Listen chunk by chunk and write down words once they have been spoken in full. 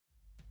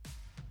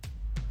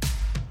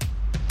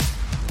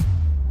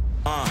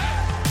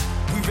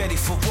ready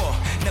for war.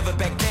 Never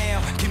back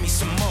down, give me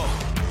some more.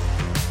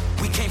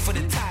 We came for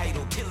the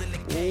title, killing the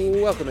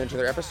game. Welcome into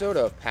another episode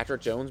of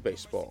Patrick Jones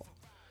Baseball.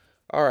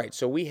 All right,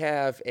 so we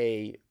have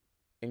a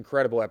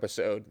incredible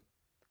episode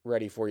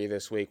ready for you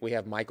this week. We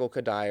have Michael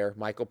Cuddyer.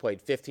 Michael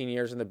played 15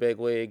 years in the big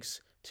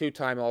leagues,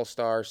 two-time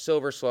All-Star,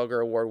 Silver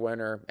Slugger Award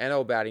winner,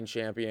 NL batting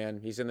champion.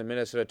 He's in the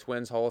Minnesota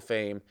Twins Hall of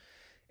Fame,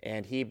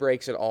 and he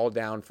breaks it all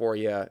down for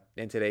you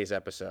in today's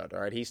episode.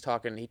 All right, he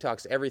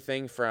talks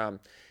everything from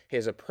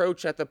his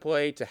approach at the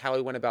plate to how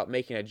he went about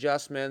making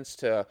adjustments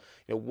to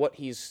what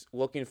he's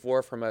looking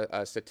for from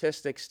a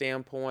statistics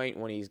standpoint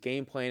when he's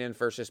game planning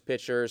versus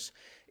pitchers.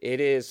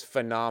 It is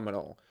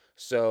phenomenal.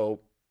 So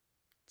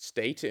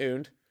stay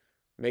tuned.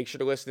 Make sure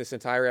to listen to this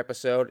entire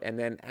episode, and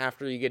then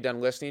after you get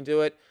done listening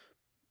to it,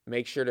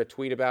 make sure to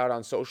tweet about it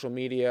on social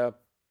media,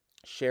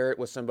 share it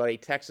with somebody,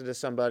 text it to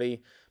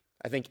somebody.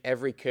 I think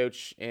every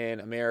coach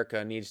in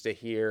America needs to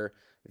hear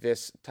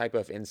this type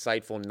of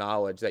insightful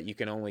knowledge that you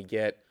can only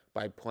get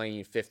by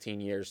playing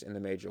 15 years in the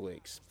major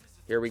leagues.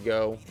 Here we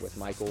go with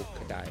Michael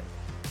Cuddyer.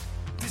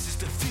 This is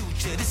the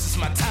future, this is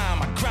my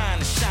time, I grind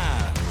and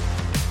shine.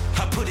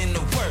 I put in the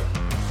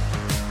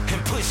work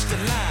and push the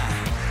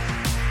line.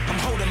 I'm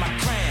holding my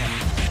crown,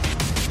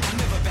 I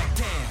never back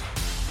down.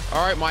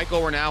 All right,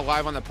 Michael, we're now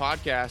live on the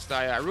podcast.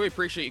 I really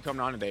appreciate you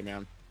coming on today,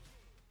 man.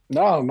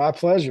 No, my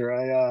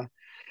pleasure.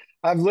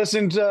 I've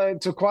listened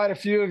to quite a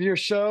few of your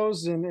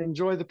shows and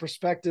enjoy the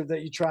perspective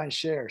that you try and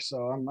share. So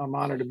I'm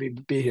honored to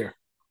be here.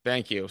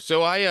 Thank you.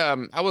 So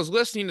I was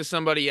listening to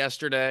somebody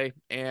yesterday,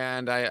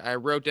 and I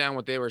wrote down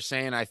what they were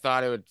saying. I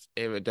thought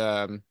it would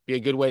be a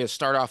good way to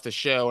start off the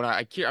show,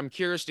 and I'm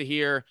curious to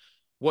hear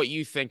what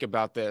you think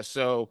about this.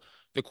 So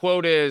the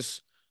quote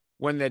is,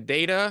 "When the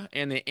data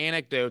and the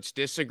anecdotes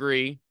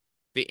disagree,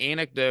 the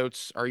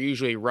anecdotes are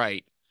usually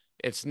right.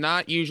 It's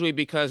not usually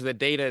because the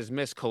data is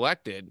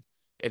miscollected.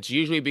 It's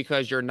usually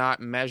because you're not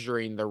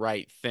measuring the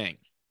right thing."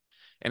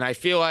 And I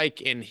feel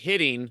like in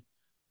hitting,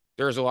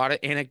 there's a lot of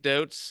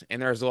anecdotes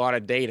and there's a lot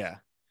of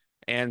data.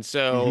 And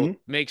so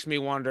makes me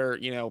wonder,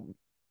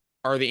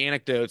 are the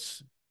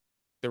anecdotes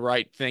the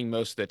right thing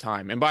most of the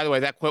time? And by the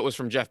way, that quote was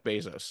from Jeff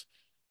Bezos.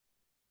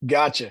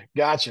 Gotcha.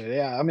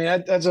 Yeah. I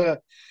mean, that's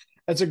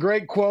a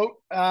great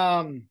quote.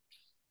 I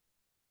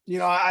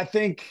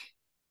think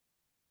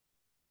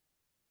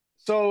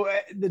so.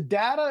 The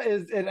data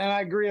is, and I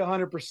agree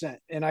 100%.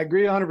 And I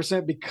agree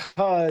 100%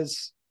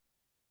 because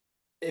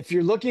if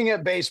you're looking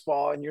at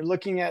baseball and you're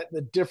looking at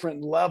the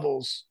different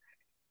levels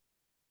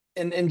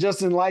and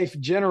just in life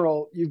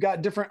general, you've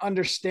got different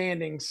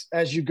understandings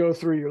as you go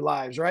through your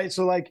lives, right?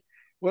 So like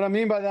what I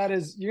mean by that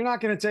is you're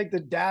not going to take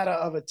the data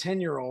of a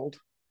 10-year-old,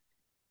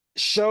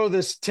 show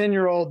this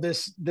 10-year-old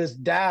this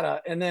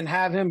data, and then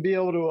have him be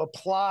able to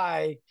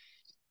apply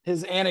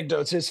his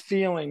anecdotes, his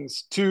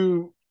feelings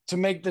to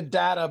make the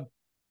data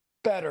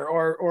better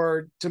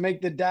or to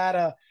make the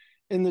data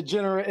in the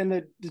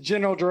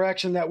general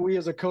direction that we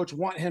as a coach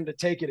want him to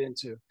take it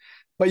into.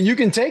 But you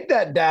can take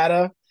that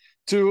data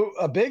to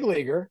a big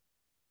leaguer,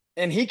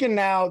 and he can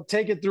now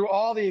take it through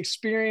all the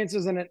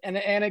experiences and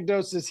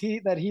anecdotes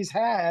that he's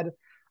had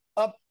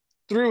up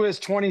through his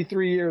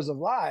 23 years of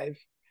life.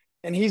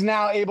 And he's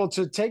now able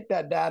to take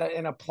that data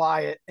and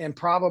apply it and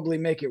probably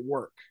make it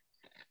work.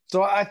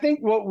 So I think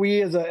what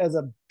we as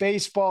a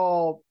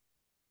baseball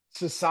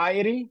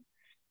society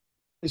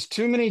is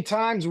too many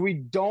times we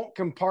don't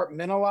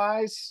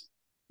compartmentalize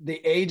the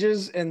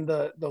ages and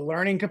the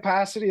learning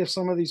capacity of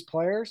some of these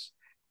players.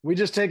 We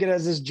just take it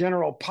as this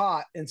general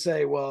pot and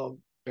say, well,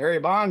 Barry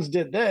Bonds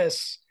did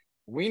this,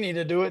 we need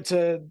to do it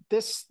to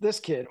this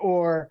kid.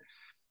 Or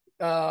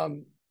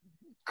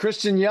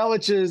Christian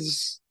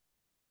Yelich's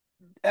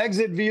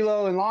exit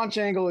velo and launch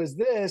angle is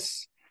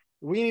this,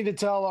 we need to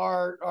tell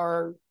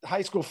our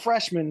high school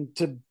freshmen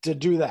to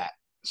do that.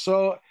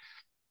 So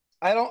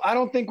I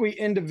don't think we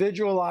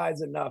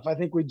individualize enough. I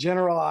think we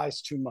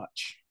generalize too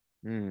much.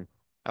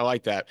 I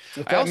like that.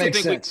 If that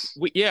makes sense.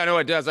 Yeah, no,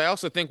 it does. I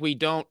also think we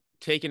don't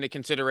take into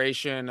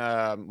consideration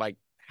like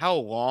how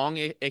long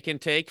it can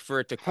take for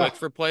it to click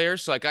for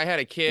players. So like I had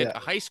a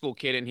high school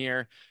kid in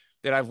here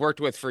that I've worked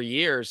with for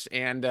years.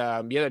 And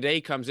the other day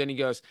he comes in, he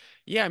goes,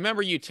 "Yeah, I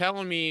remember you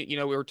telling me, we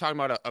were talking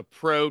about a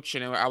approach."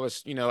 And I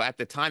was, at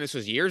the time, this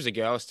was years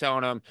ago, I was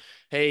telling him,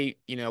 "Hey,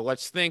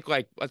 let's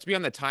be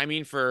on the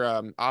timing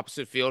for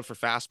opposite field for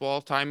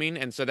fastball timing.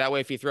 And so that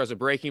way, if he throws a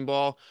breaking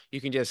ball, you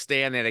can just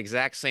stay on that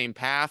exact same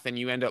path and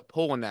you end up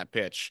pulling that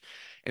pitch."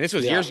 And this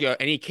was years ago.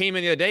 And he came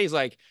in the other day, he's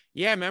like,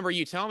 "Yeah, I remember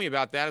you telling me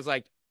about that." I was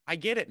like, "I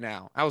get it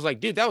now." I was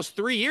like, "Dude, that was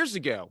 3 years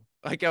ago."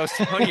 Like I was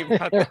telling you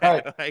about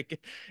that. Right.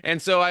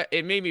 And so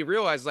it made me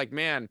realize, like,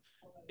 man,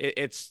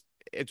 it's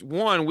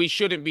one, we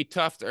shouldn't be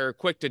tough or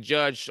quick to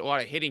judge a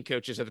lot of hitting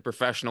coaches at the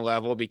professional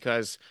level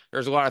because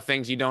there's a lot of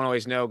things you don't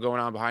always know going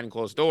on behind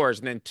closed doors.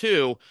 And then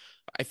two,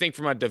 I think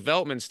from a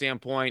development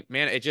standpoint,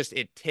 man,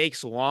 it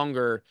takes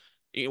longer.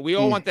 We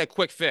all want that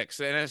quick fix.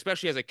 And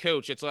especially as a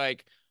coach, it's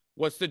like,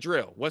 what's the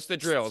drill?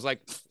 It's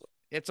like,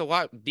 it's a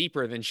lot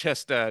deeper than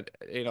just a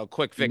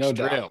quick fix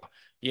drill.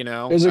 you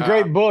know. There's a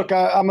great book.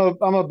 I'm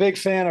a big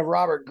fan of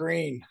Robert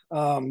Greene.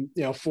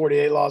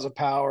 48 Laws of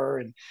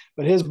Power,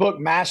 but his book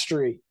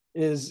Mastery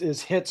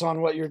is hits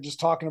on what you're just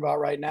talking about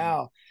right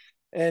now,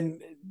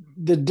 and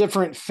the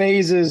different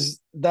phases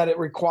that it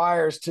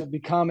requires to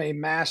become a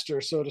master,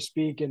 so to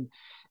speak. And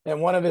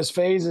one of his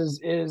phases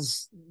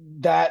is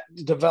that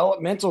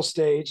developmental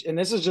stage, and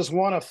this is just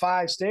one of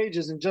 5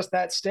 stages, and just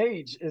that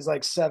stage is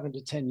like 7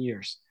 to 10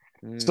 years.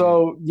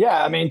 So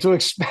yeah, I mean, to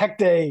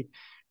expect a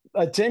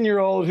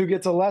 10-year-old who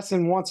gets a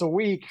lesson once a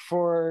week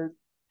for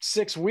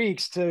 6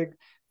 weeks to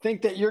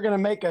think that you're going to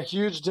make a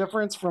huge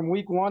difference from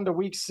week 1 to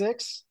week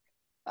 6.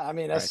 I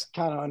mean, that's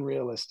kind of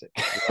unrealistic.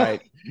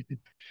 Right.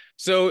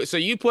 So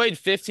you played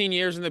 15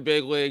 years in the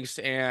big leagues,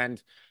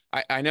 and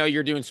I know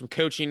you're doing some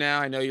coaching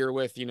now. I know you're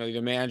with,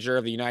 the manager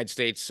of the United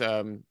States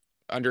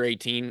under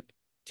 18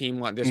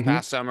 team this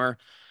past summer,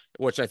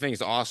 which I think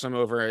is awesome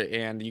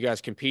and you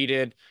guys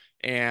competed.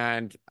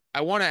 And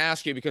I want to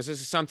ask you, because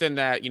this is something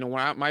that,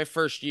 my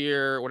first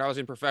year when I was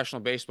in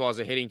professional baseball as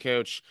a hitting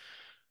coach,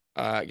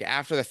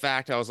 after the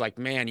fact, I was like,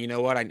 man, you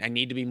know what? I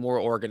need to be more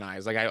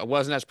organized. Like I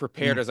wasn't as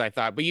prepared as I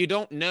thought, but you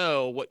don't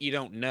know what you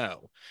don't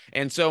know.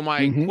 And so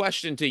my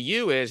question to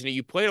you is,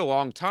 you played a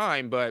long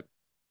time, but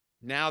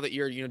now that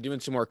you're, doing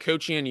some more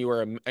coaching, you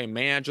were a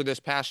manager this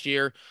past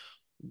year,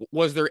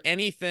 was there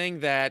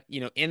anything that,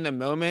 in the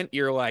moment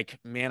you're like,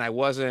 man,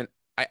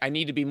 I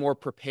need to be more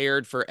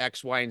prepared for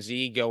X, Y, and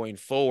Z going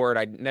forward.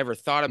 I never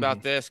thought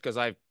about this because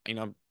I've,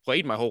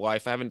 played my whole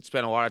life. I haven't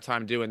spent a lot of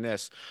time doing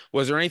this.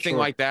 Was there anything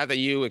like that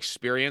you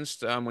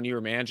experienced when you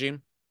were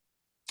managing?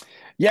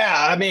 Yeah,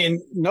 I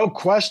mean, no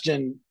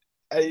question.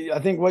 I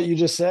think what you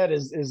just said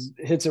is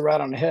hits it right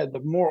on the head. The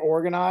more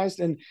organized,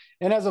 and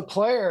as a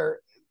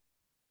player,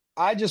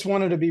 I just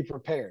wanted to be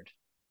prepared.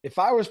 If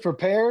I was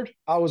prepared,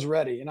 I was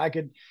ready, and I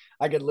could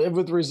live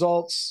with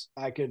results.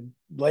 I could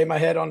lay my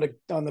head on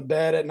the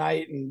bed at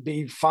night and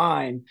be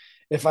fine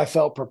if I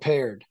felt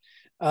prepared.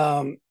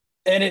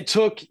 And it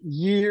took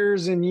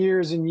years and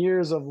years and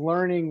years of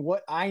learning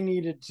what I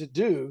needed to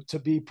do to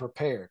be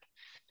prepared.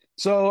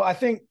 So I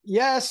think,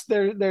 yes,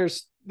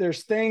 there's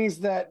things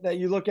that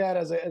you look at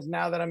as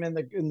now that I'm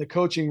in the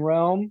coaching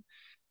realm,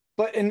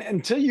 but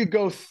until you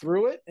go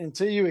through it,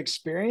 until you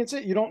experience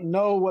it, you don't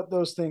know what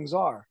those things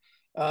are.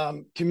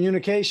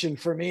 Communication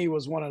for me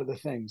was one of the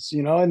things,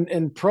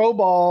 in pro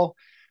ball,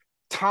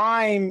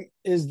 time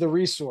is the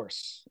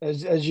resource,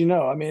 as you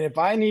know. I mean, if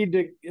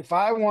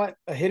I want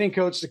a hitting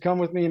coach to come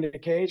with me in the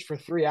cage for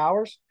 3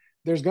 hours,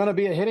 there's going to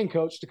be a hitting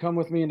coach to come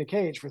with me in the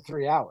cage for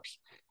 3 hours.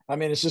 I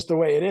mean, it's just the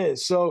way it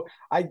is. So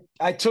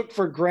I took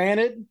for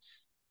granted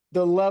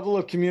the level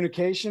of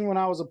communication when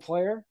I was a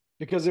player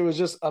because it was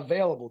just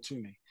available to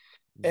me.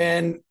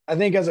 And I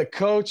think as a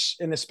coach,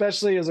 and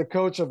especially as a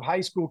coach of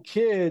high school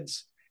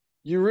kids,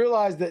 you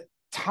realize that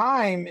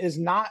time is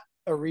not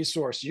a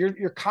resource.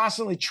 You're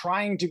constantly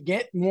trying to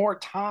get more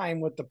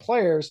time with the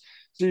players.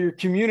 So your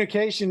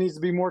communication needs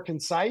to be more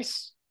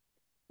concise.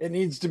 It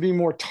needs to be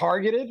more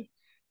targeted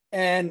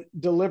and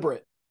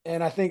deliberate.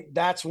 And I think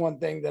that's one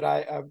thing that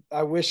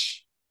I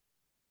wish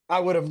I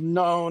would have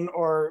known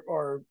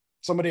or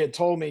somebody had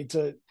told me,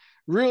 to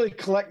really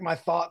collect my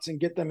thoughts and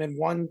get them in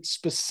one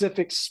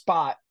specific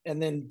spot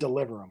and then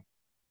deliver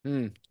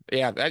them.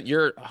 Yeah,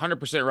 you're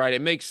 100%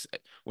 right.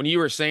 When you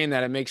were saying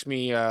that, it makes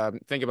me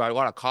think about a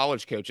lot of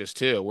college coaches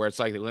too, where it's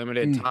like the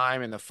limited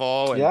time in the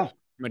fall and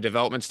from a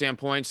development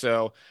standpoint.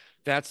 So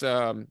that's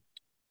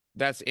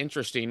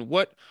interesting.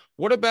 What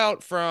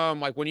about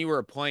from like when you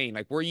were playing?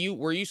 Like were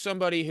you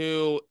somebody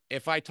who,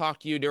 if I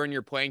talked to you during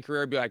your playing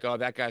career, I'd be like, oh,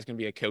 that guy's gonna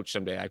be a coach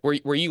someday? Like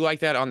were you like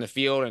that on the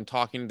field and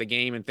talking the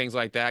game and things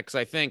like that? Because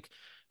I think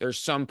there's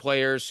some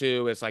players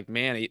who it's like,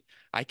 man,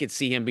 I could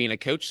see him being a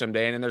coach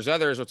someday, and then there's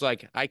others it's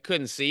like I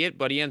couldn't see it,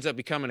 but he ends up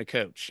becoming a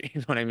coach. You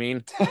know what I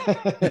mean?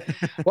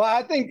 Well,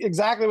 I think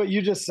exactly what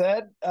you just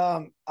said.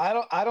 I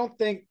don't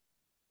think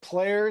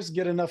players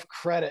get enough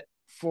credit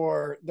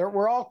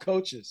we're all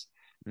coaches.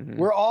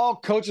 We're all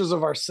coaches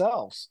of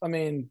ourselves. I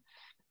mean,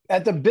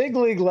 at the big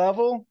league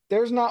level,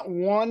 there's not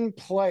one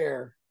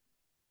player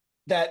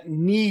that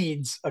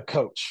needs a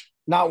coach.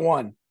 Not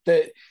one.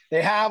 They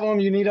have them.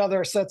 You need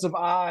other sets of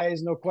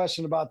eyes, no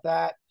question about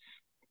that.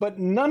 But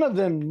none of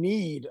them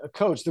need a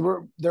coach.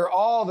 They're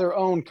all their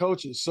own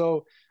coaches.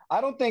 So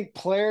I don't think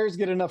players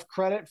get enough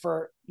credit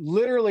for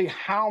literally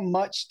how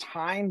much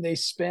time they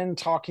spend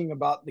talking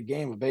about the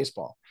game of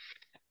baseball.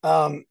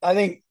 I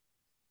think,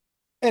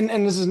 and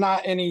this is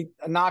not any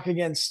knock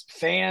against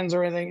fans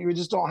or anything, we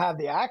just don't have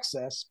the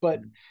access.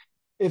 But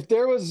if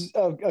there was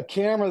a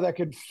camera that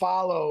could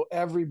follow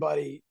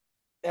everybody,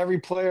 every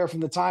player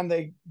from the time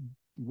they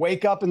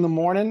wake up in the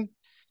morning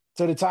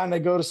to the time they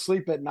go to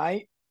sleep at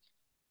night,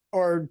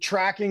 or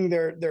tracking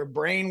their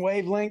brain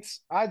wavelengths,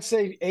 I'd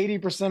say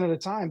 80% of the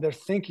time they're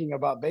thinking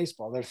about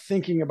baseball. They're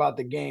thinking about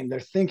the game.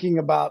 They're thinking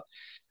about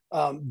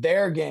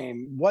their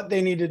game, what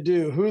they need to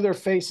do, who they're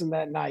facing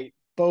that night,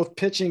 both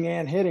pitching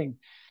and hitting.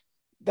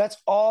 That's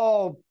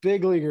all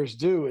big leaguers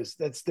do.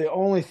 That's the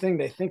only thing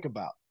they think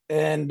about.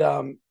 And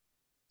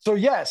so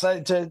yes,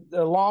 it's a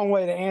long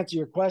way to answer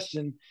your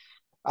question.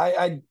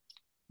 I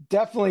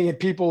definitely,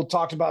 people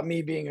talked about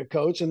me being a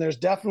coach, and there's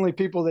definitely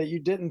people that you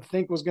didn't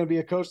think was going to be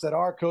a coach that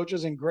are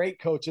coaches and great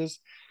coaches.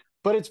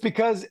 But it's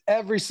because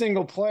every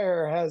single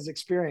player has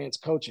experience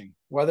coaching,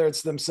 whether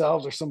it's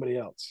themselves or somebody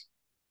else.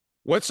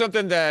 What's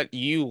something that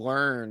you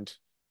learned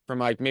from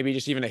like maybe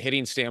just even a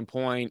hitting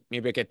standpoint,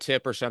 maybe like a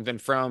tip or something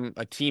from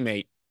a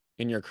teammate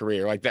in your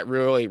career, like that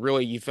really,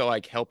 really you feel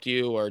like helped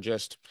you or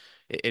just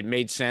it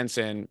made sense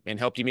and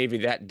helped you maybe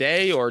that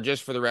day or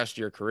just for the rest of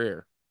your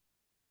career?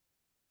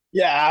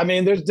 Yeah, I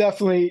mean, there's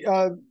definitely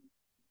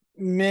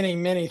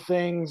many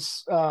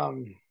things.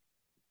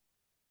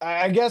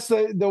 I guess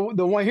the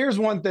one, here's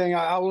one thing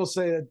I will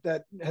say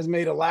that has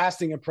made a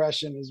lasting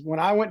impression is when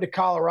I went to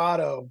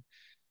Colorado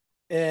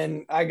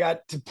and I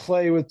got to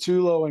play with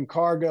Tulo and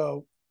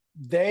Cargo.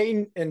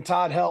 They and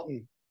Todd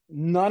Helton,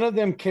 none of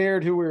them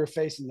cared who we were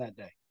facing that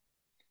day.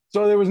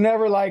 So there was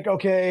never like,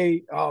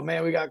 okay, oh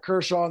man, we got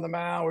Kershaw on the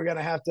mound, we're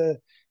gonna have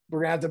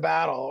to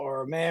battle,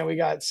 or man, we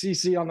got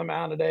CC on the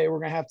mound today, we're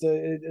gonna have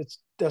to. It's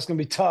that's gonna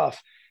be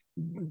tough.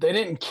 They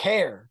didn't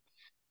care.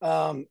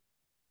 Um,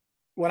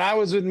 when I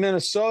was with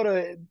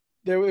Minnesota,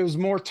 it was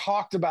more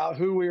talked about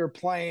who we were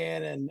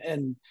playing,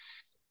 and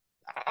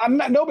I'm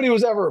not. Nobody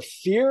was ever a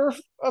fear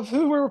of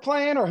who we were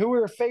playing or who we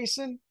were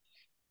facing,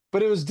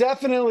 but it was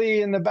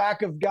definitely in the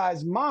back of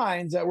guys'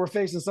 minds that we're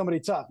facing somebody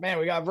tough. Man,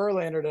 we got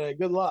Verlander today.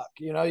 Good luck.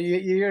 You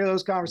hear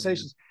those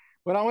conversations.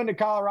 When I went to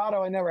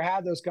Colorado, I never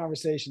had those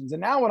conversations. And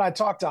now when I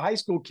talk to high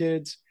school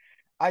kids,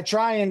 I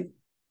try and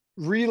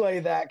relay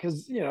that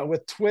because,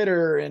 with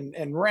Twitter and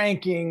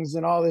rankings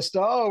and all this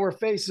stuff, oh, we're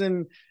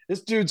facing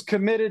this dude's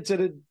committed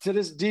to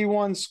this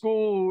D1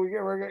 school.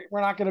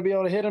 We're not going to be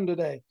able to hit him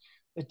today.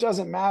 It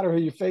doesn't matter who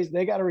you face.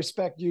 They got to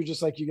respect you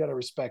just like you got to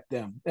respect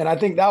them. And I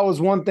think that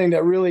was one thing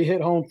that really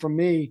hit home for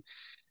me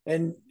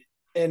and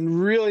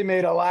really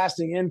made a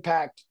lasting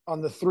impact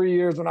on the 3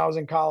 years when I was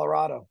in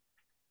Colorado.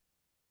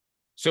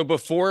 So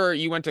before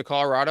you went to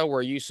Colorado,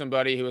 were you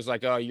somebody who was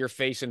like, "Oh, you're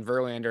facing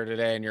Verlander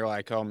today," and you're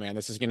like, "Oh man,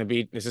 this is gonna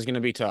be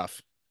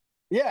tough."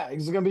 Yeah,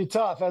 it's going to be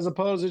tough as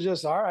opposed to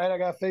just, all right, I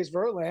got to face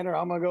Verlander.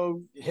 I'm going to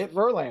go hit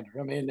Verlander.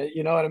 I mean,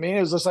 you know what I mean?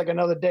 It was just like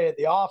another day at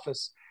the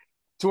office.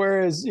 To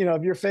whereas,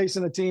 if you're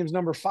facing a team's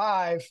number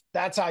 5,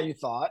 that's how you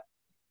thought.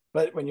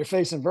 But when you're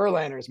facing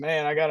Verlanders,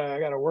 man, I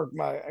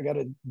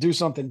gotta do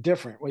something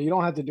different. Well, you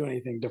don't have to do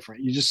anything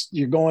different.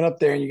 You're going up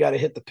there and you got to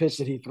hit the pitch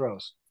that he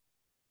throws.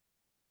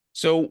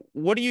 So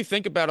what do you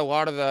think about a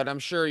lot of that? I'm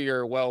sure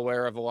you're well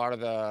aware of a lot of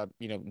the,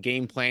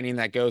 game planning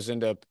that goes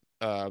into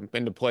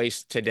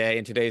place today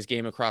in today's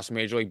game across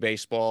Major League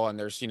Baseball. And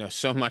there's,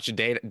 so much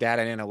data and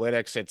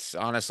analytics. It's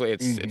honestly,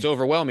 it's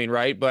overwhelming,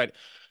 right? But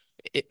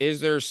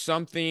is there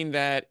something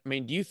that, I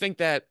mean, do you think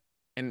that,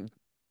 and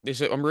this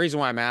is the reason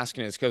why I'm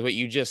asking is because what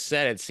you just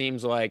said, it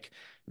seems like,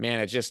 man,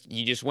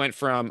 you just went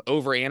from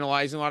over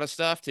analyzing a lot of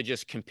stuff to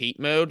just compete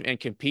mode, and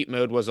compete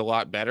mode was a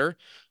lot better.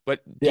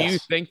 But do you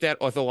Yes. think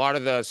that with a lot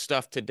of the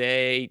stuff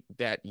today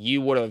that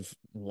you would have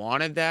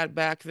wanted that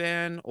back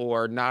then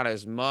or not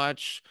as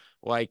much?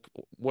 Like,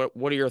 what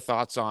are your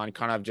thoughts on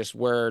kind of just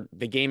where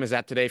the game is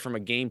at today from a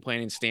game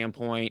planning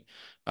standpoint,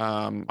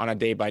 on a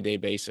day by day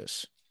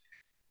basis?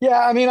 Yeah,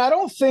 I mean, I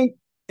don't think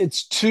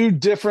it's too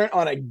different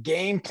on a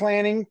game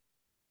planning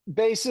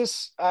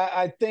basis.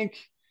 I think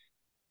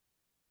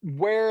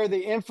where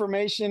the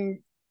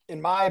information,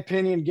 in my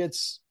opinion,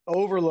 gets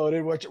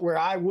overloaded, where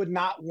I would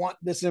not want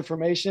this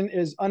information,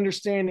 is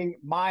understanding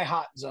my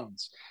hot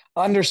zones,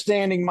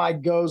 understanding my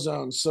go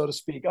zones, so to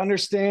speak,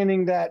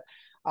 understanding that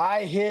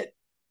I hit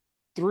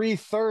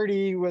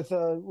 330 with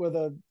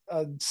a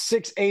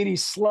 680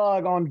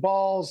 slug on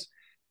balls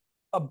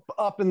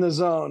up in the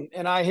zone,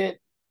 and I hit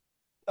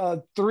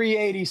a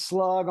 380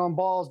 slug on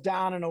balls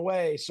down and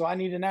away. So I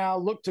need to now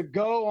look to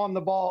go on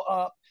the ball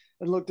up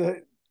and look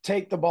to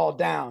take the ball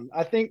down.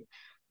 I think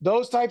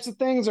those types of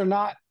things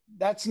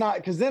that's not,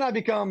 because then I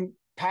become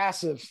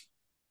passive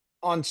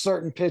on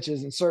certain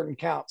pitches and certain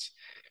counts.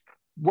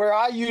 Where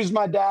I use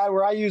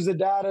the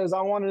data is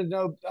I wanted to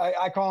know,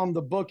 I call them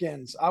the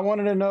bookends. I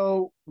wanted to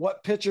know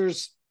what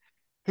pitchers,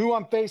 who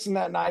I'm facing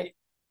that night,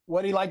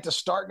 what he liked to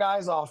start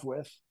guys off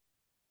with,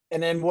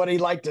 and then what he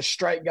liked to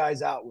strike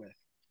guys out with.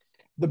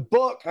 The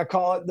book, I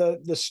call it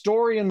the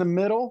story in the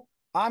middle.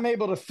 I'm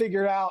able to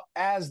figure out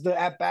as the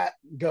at bat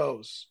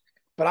goes.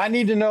 But I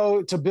need to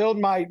know, to build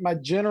my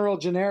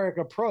generic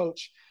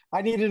approach,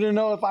 I needed to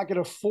know if I could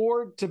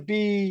afford to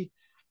be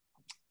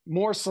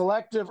more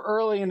selective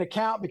early in the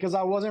count because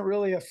I wasn't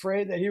really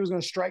afraid that he was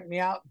going to strike me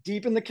out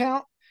deep in the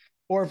count,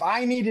 or if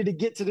I needed to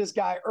get to this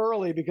guy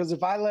early because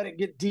if I let it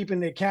get deep in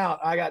the count,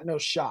 I got no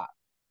shot.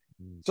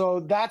 So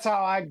that's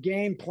how I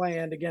game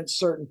planned against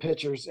certain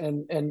pitchers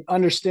and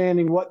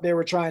understanding what they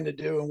were trying to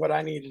do and what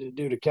I needed to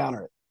do to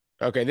counter it.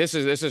 Okay, this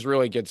is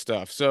really good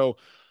stuff. So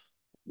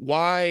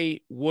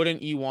why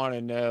wouldn't you want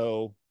to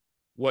know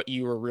what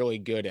you were really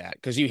good at?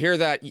 Because you hear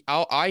that,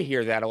 I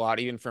hear that a lot,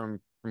 even from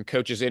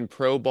coaches in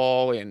pro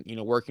ball and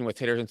working with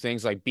hitters and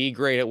things like be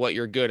great at what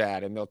you're good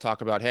at, and they'll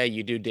talk about, hey,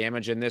 you do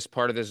damage in this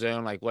part of the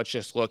zone, like let's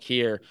just look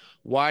here.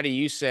 Why do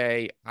you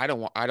say I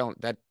don't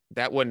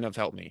that wouldn't have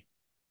helped me?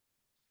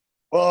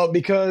 Well,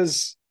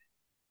 because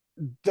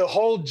the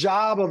whole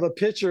job of a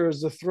pitcher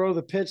is to throw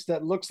the pitch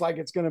that looks like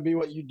it's going to be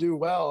what you do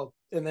well,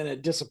 and then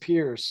it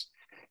disappears.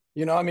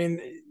 I mean,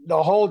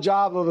 the whole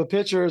job of a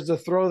pitcher is to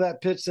throw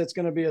that pitch that's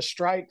going to be a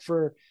strike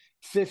for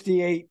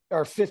 58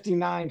 or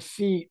 59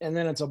 feet, and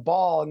then it's a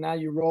ball, and now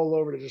you roll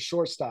over to the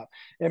shortstop.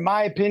 In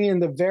my opinion,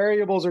 the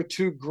variables are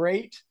too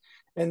great,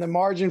 and the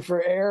margin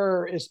for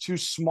error is too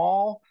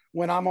small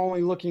when I'm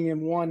only looking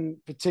in one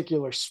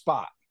particular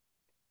spot.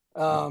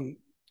 And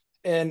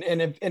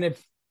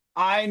if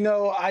I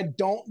know I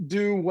don't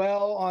do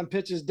well on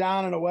pitches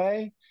down and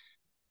away,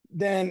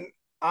 then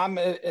I'm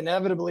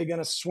inevitably going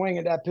to swing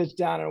at that pitch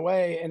down and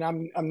away, and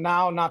I'm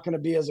now not going to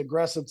be as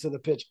aggressive to the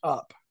pitch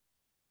up.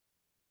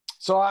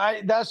 So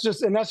that's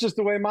just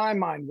the way my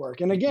mind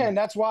works. And again,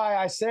 that's why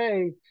I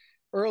say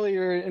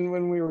earlier, and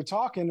when we were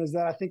talking, is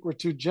that I think we're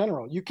too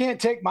general. You can't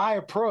take my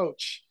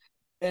approach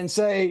and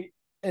say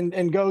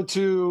and go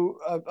to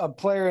a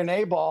player in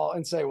A ball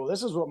and say, well,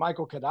 this is what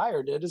Michael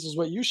Cuddyer did. This is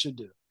what you should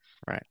do.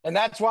 Right. And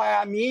that's why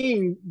I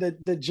mean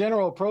the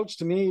general approach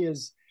to me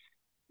is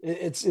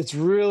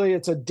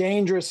it's a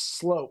dangerous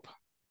slope,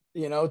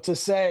 to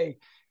say,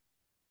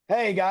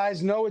 hey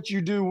guys, know what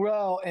you do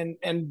well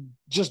and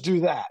just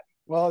do that.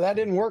 Well, that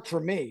didn't work for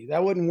me.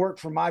 That wouldn't work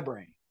for my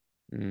brain.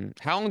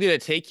 How long did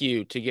it take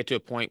you to get to a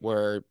point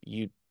where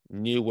you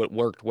knew what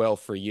worked well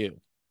for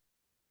you?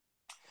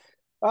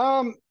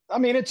 I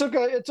mean, it took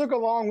a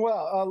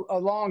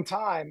long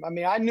time. I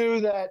mean, I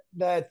knew that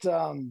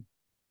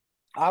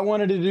I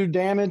wanted to do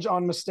damage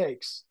on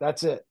mistakes.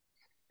 That's it.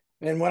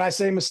 And when I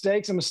say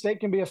mistakes, a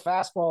mistake can be a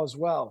fastball as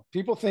well.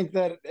 People think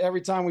that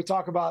every time we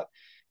talk about,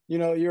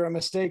 you're a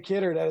mistake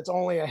hitter, that it's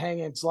only a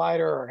hanging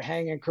slider or a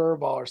hanging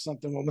curveball or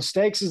something. Well,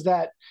 mistakes is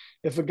that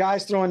if a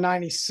guy's throwing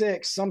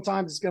 96,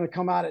 sometimes it's going to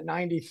come out at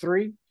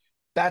 93.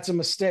 That's a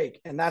mistake.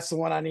 And that's the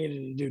one I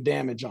needed to do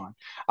damage on.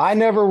 I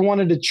never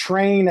wanted to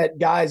train at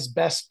guys'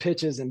 best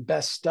pitches and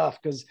best stuff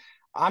because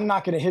I'm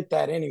not going to hit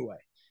that anyway.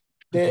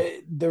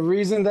 The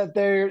reason that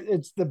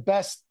it's the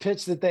best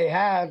pitch that they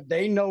have,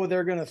 they know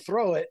they're going to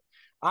throw it.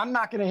 I'm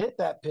not going to hit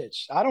that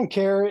pitch. I don't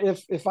care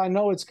if I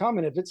know it's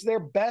coming. If it's their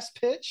best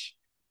pitch,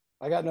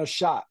 I got no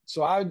shot.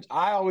 So I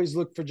always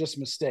look for just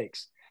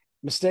mistakes.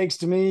 Mistakes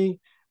to me,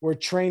 we're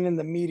training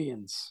the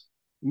medians.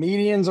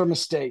 Medians are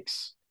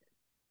mistakes.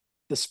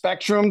 The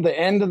spectrum, the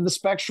end of the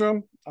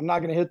spectrum, I'm not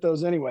going to hit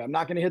those anyway. I'm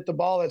not going to hit the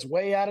ball that's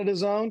way out of the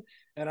zone,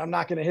 and I'm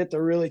not going to hit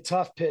the really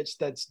tough pitch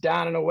that's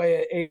down and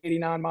away at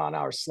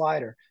 89-mile-an-hour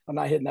slider. I'm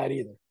not hitting that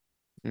either.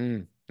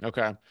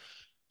 Okay.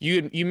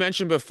 You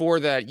mentioned before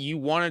that you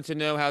wanted to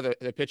know how the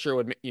pitcher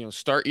would,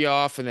 start you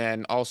off and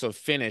then also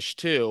finish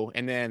too.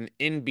 And then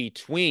in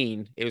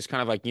between, it was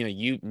kind of like,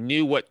 you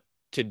knew what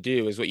to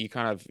do is what you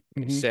kind of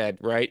said,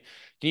 right?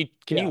 Can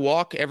you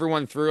walk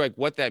everyone through like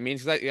what that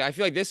means? Because I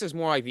feel like this is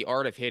more like the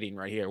art of hitting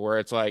right here, where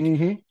it's like,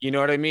 you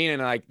know what I mean?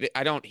 And like,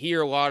 I don't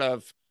hear a lot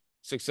of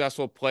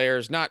successful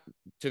players, not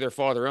to their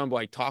fault of their own, but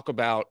like talk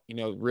about,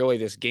 really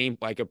this game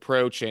like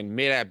approach and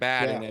mid at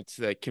bat and it's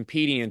the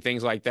competing and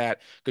things like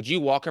that. Could you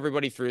walk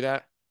everybody through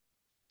that?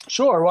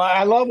 Sure. Well,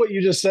 I love what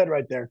you just said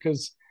right there,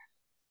 because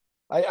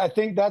I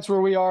think that's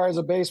where we are as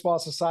a baseball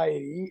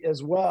society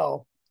as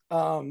well.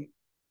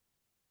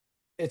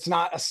 It's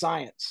not a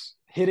science.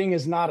 Hitting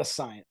is not a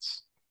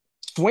science.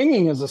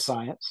 Swinging is a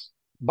science.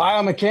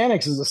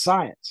 Biomechanics is a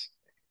science.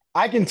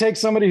 I can take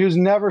somebody who's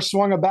never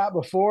swung a bat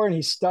before and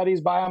he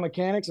studies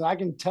biomechanics, and I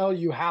can tell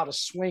you how to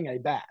swing a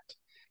bat.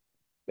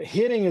 But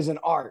hitting is an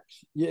art.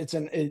 It's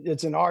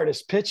an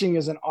artist. Pitching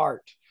is an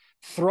art.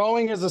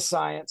 Throwing is a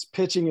science.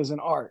 Pitching is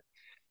an art.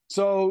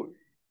 So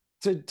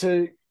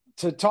to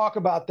talk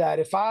about that,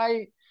 if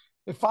I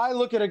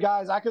look at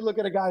I could look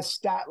at a guy's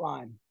stat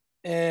line,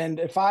 and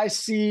if I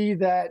see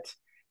that,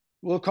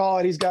 we'll call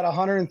it, he's got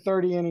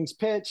 130 innings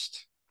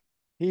pitched,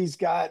 he's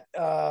got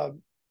a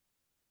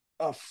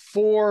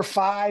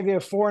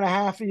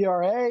 4.5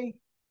 ERA.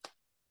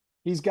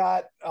 He's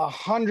got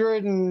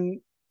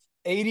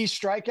 180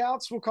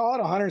 strikeouts, we'll call it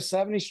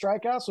 170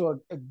 strikeouts,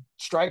 so a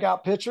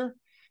strikeout pitcher.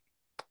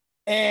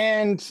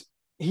 And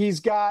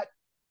he's got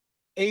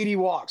 80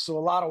 walks, so a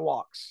lot of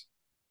walks.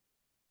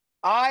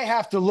 I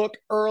have to look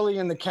early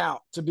in the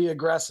count to be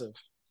aggressive.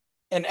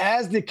 And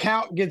as the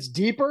count gets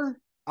deeper,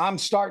 I'm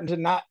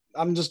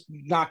just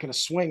not going to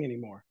swing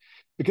anymore.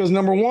 Because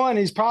number one,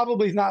 he's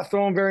probably not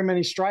throwing very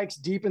many strikes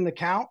deep in the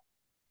count,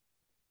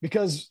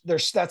 because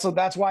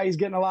that's why he's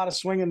getting a lot of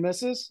swing and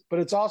misses. But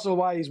it's also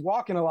why he's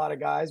walking a lot of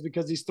guys,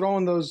 because he's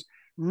throwing those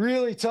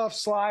really tough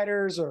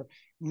sliders or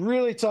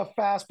really tough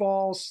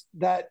fastballs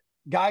that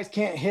guys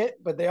can't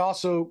hit, but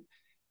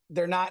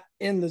they're not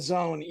in the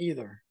zone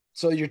either.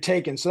 So you're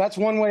taking. So that's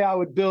one way I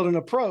would build an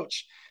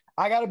approach.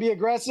 I got to be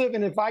aggressive.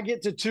 And if I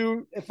get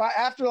to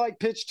after like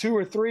pitch 2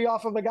 or 3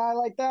 off of a guy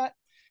like that,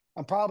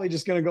 I'm probably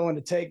just going to go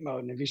into take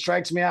mode. And if he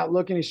strikes me out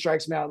looking, he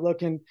strikes me out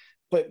looking,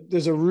 but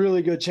there's a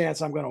really good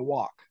chance I'm going to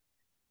walk.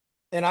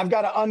 And I've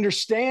got to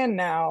understand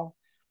now,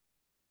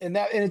 and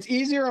it's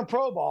easier in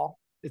pro ball.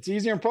 It's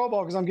easier in pro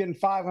ball because I'm getting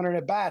 500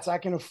 at bats. I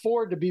can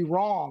afford to be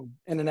wrong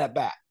in an at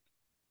bat.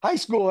 High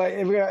school,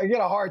 if you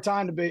get a hard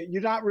time to be,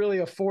 you're not really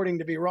affording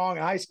to be wrong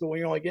in high school when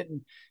you're only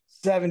getting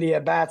 70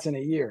 at bats in a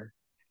year.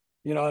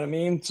 You know what I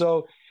mean?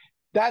 So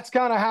that's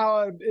kind of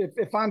how,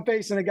 if I'm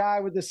facing a guy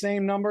with the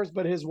same numbers,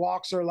 but his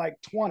walks are like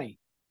 20,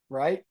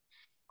 right?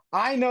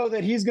 I know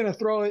that he's going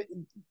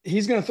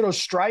to throw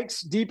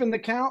strikes deep in the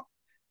count,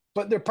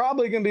 but they're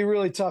probably going to be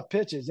really tough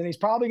pitches. And he's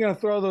probably going to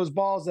throw those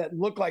balls that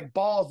look like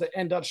balls that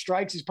end up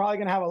strikes. He's probably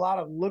going to have a lot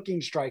of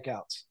looking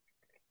strikeouts.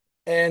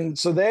 And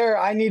so there,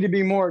 I need to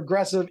be more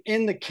aggressive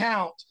in the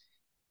count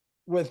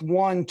with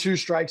 1-2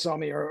 strikes on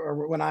me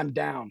or when I'm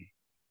down.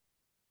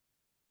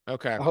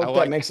 Okay. I hope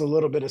that makes a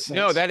little bit of sense.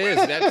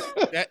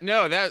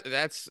 No,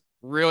 that's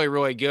really,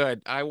 really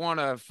good. I want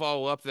to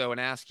follow up though and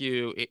ask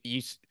you,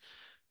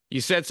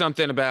 you said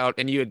something about,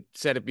 and you had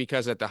said it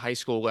because at the high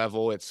school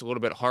level, it's a little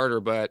bit harder,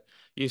 but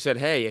you said,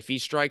 hey, if he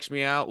strikes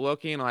me out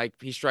looking like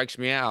he strikes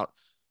me out,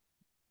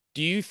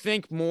 do you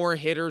think more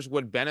hitters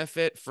would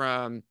benefit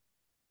from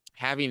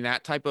having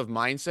that type of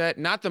mindset?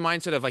 Not the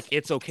mindset of like,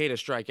 it's okay to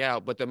strike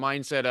out, but the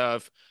mindset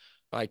of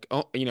like,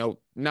 oh,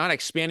 not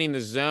expanding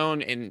the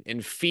zone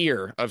in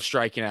fear of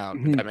striking out,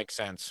 if that makes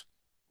sense.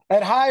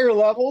 At higher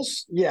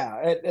levels,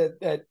 yeah.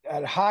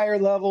 At higher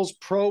levels,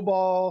 pro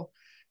ball,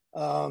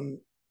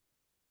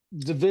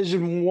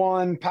 Division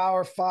I,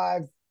 Power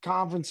 5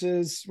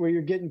 conferences where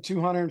you're getting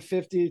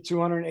 250,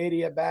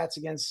 280 at bats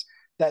against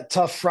that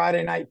tough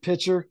Friday night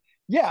pitcher.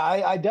 Yeah,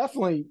 I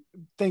definitely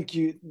think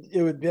it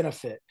would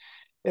benefit.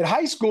 At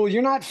high school,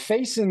 you're not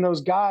facing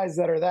those guys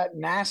that are that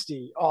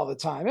nasty all the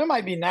time. It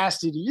might be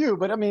nasty to you,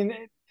 but I mean,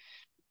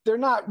 they're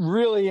not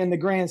really, in the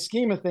grand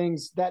scheme of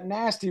things, that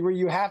nasty where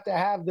you have to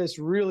have this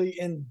really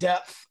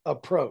in-depth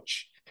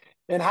approach.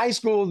 In high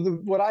school,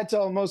 what I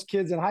tell most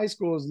kids in high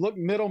school is look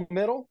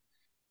middle,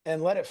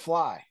 and let it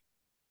fly.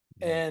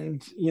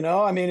 And,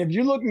 I mean, if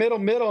you look middle,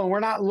 and we're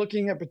not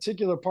looking at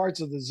particular parts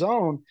of the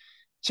zone,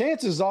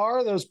 chances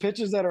are those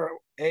pitches that are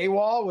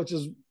AWOL, which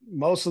is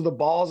most of the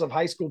balls of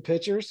high school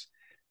pitchers,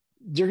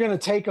 you're going to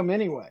take them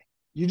anyway.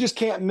 You just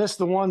can't miss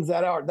the ones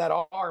that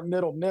are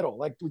middle.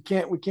 Like we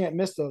can't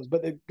miss those.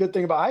 But the good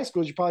thing about high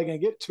school is you're probably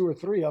going to get 2 or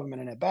 3 of them in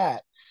an at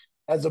bat,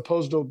 as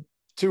opposed to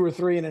 2 or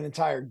 3 in an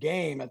entire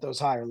game at those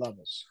higher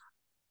levels.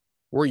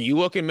 Were you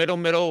looking middle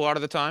a lot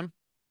of the time?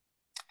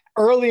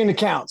 Early in the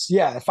counts,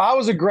 yeah. If I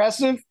was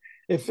aggressive,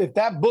 if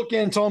that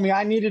bookend told me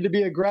I needed to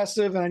be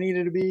aggressive and I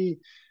needed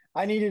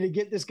to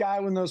get this guy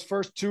when those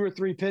first 2 or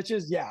 3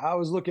 pitches, yeah, I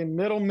was looking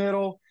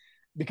middle,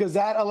 because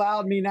that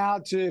allowed me now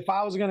to, if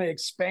I was going to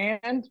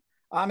expand,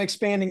 I'm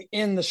expanding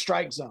in the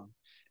strike zone.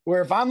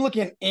 Where if I'm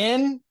looking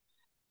in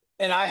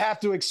and I have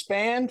to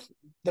expand,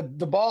 the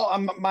ball,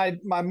 my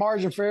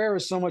margin for error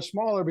is so much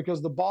smaller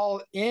because the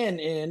ball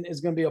in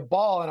is going to be a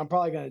ball and I'm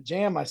probably going to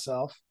jam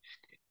myself.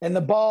 And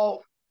the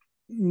ball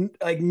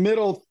like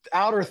middle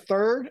outer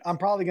third, I'm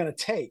probably going to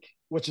take,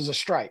 which is a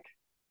strike.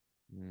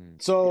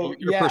 So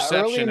your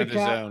perception of the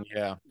zone,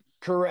 yeah.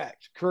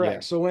 Correct. Yeah.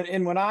 So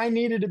when I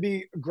needed to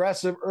be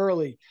aggressive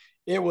early,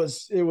 it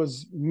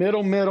was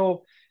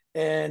middle,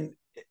 and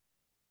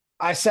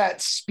I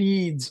sat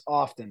speeds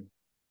often.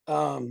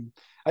 I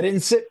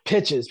didn't sit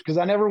pitches because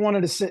I never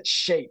wanted to sit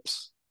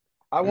shapes.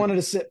 I wanted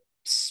to sit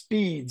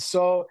speeds.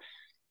 So,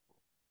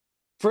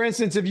 for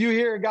instance, if you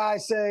hear a guy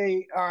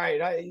say, all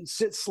right, I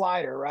sit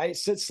slider, right?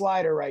 Sit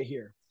slider right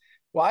here.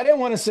 Well, I didn't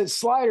want to sit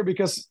slider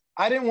because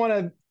I didn't want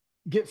to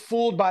get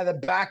fooled by the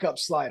backup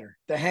slider,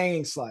 the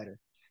hanging slider.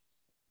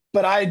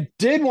 But I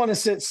did want to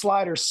sit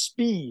slider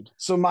speed.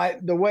 So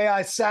the way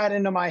I sat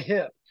into my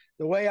hip,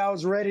 the way I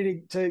was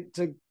ready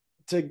to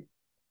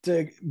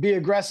be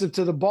aggressive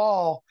to the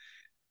ball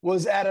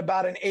was at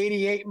about an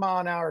 88 mile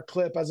an hour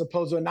clip as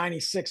opposed to a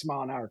 96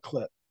 mile an hour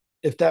clip,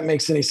 if that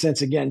makes any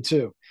sense again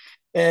too.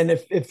 And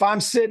if I'm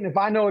sitting, if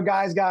I know a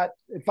guy's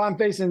if I'm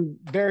facing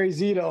Barry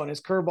Zito and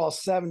his curveball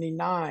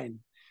 79,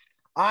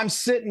 I'm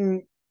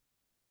sitting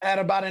at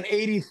about an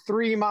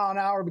 83 mile an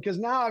hour because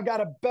now I've got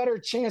a better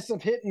chance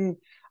of hitting.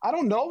 I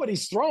don't know what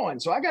he's throwing.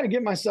 So I got to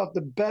give myself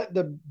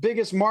the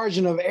biggest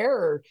margin of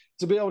error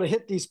to be able to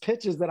hit these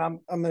pitches that I'm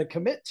going to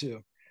commit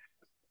to.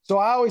 So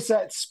I always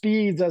set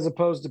speeds as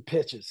opposed to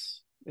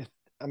pitches.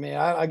 I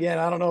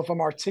don't know if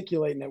I'm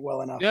articulating it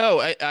well enough.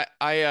 No,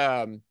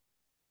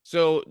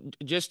 so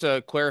just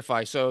to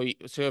clarify, so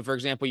for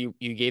example,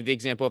 you gave the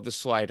example of the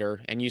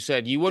slider and you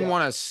said you wouldn't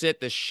want to sit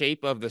the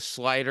shape of the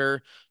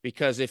slider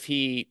because if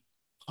he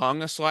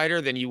hung a slider,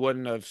 then you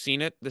wouldn't have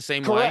seen it the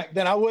same way. Correct.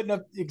 Then I wouldn't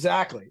have.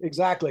 Exactly.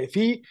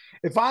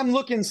 If I'm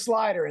looking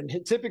slider and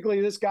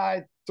typically this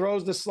guy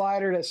throws the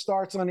slider that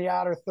starts on the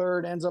outer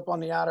third, ends up on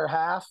the outer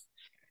half,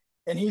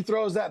 and he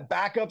throws that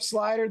backup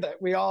slider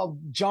that we all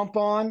jump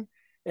on,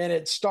 and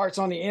it starts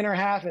on the inner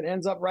half and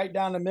ends up right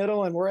down the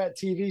middle, and we're at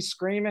TV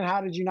screaming,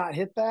 how did you not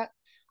hit that?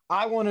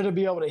 I wanted to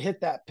be able to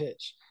hit that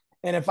pitch.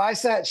 And if I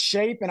sat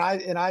shape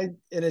and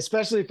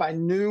especially if I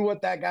knew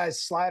what that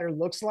guy's slider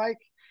looks like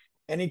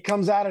and he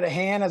comes out of the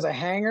hand as a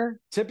hanger,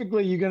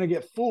 typically you're going to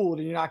get fooled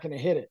and you're not going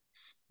to hit it,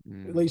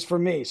 at least for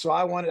me. So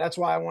that's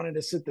why I wanted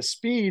to sit the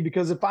speed,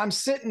 because if I'm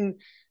sitting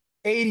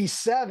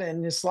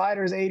 87, his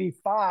slider is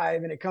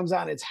 85, and it comes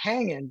out and it's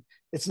hanging,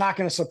 it's not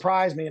going to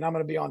surprise me, and I'm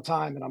going to be on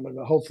time, and I'm going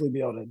to hopefully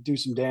be able to do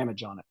some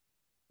damage on it.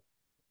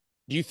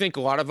 Do you think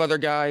a lot of other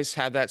guys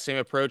have that same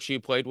approach you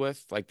played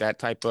with, like that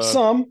type of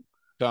Some,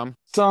 thumb?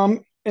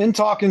 some in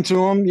talking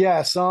to him,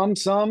 yeah, some,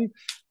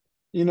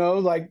 you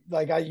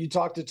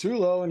talked to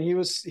Tulo, and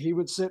he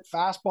would sit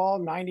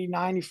fastball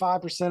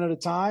 95% of the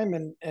time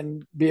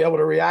and be able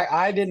to react.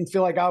 I didn't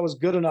feel like I was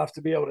good enough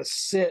to be able to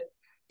sit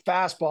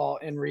fastball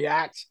and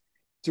react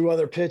to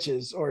other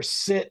pitches, or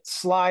sit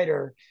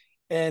slider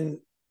and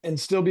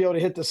still be able to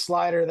hit the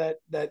slider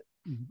that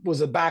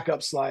was a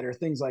backup slider,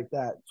 things like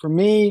that. For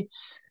me,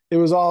 it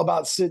was all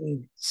about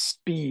sitting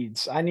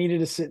speeds. I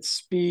needed to sit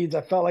speeds.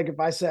 I felt like if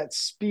I sat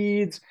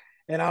speeds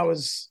and I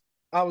was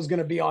going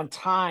to be on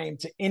time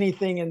to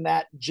anything in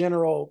that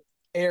general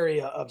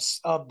area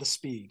of the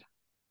speed.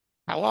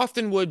 How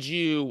often would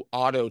you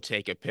auto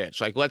take a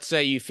pitch? Like, let's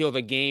say you feel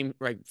the game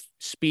like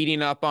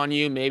speeding up on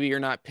you. Maybe you're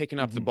not picking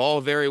up the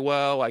ball very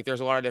well. Like,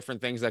 there's a lot of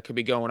different things that could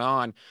be going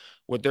on.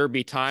 Would there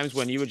be times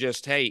when you would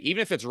just, hey,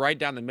 even if it's right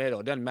down the middle,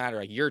 it doesn't matter.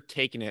 Like, you're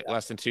taking it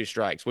less than 2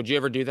 strikes. Would you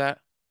ever do that?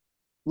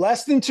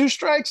 Less than 2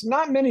 strikes?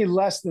 Not many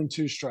less than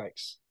 2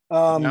 strikes.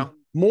 No,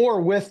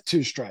 More with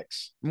 2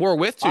 strikes. more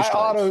with 2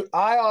 strikes.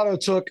 I auto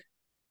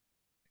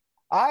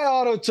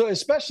took,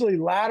 especially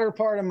latter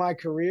part of my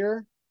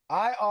career,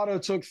 I auto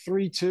took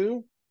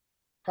 3-2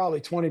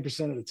 probably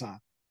 20% of the time,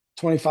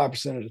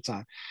 25% of the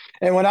time.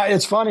 And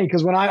it's funny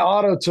because when I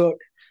auto took,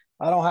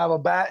 I don't have a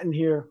bat in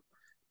here.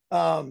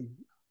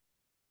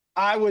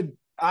 I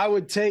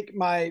would take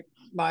my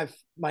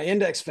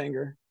index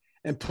finger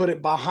and put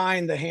it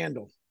behind the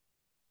handle.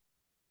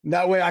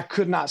 That way I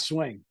could not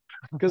swing.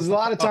 Because a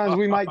lot of times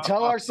we might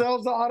tell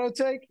ourselves to auto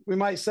take. We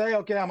might say,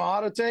 okay, I'm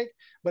auto take,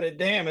 but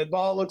the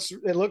ball looks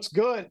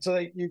good.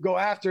 So you go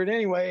after it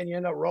anyway, and you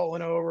end up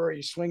rolling over, or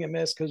you swing and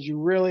miss because you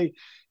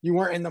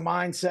weren't in the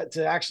mindset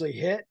to actually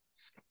hit.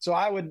 So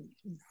I would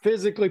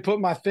physically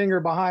put my finger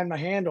behind my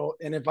handle,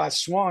 and if I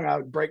swung, I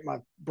would break my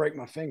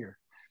finger.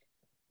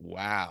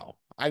 Wow.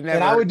 I've never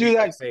and I would do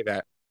that. Say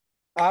that.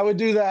 I would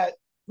do that.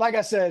 Like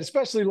I said,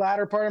 especially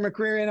latter part of my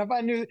career. And if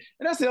I knew, and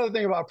that's the other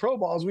thing about pro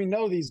balls, we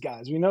know these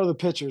guys, we know the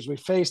pitchers, we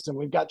faced them,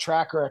 we've got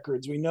track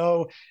records. We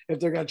know if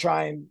they're going to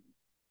try and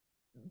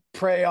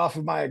prey off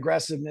of my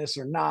aggressiveness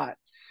or not.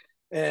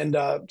 And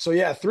so,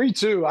 yeah,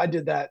 3-2, I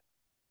did that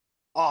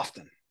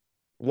often.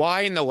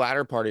 Why in the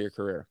latter part of your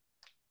career?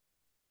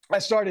 I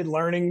started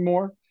learning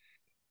more.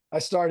 I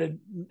started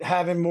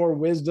having more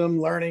wisdom,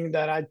 learning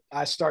that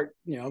I start,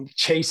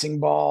 chasing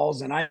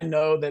balls. And I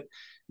know that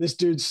this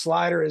dude's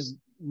slider is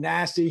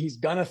nasty. He's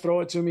going to throw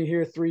it to me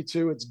here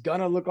 3-2. It's going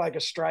to look like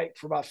a strike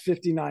for about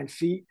 59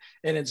 feet,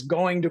 and it's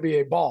going to be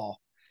a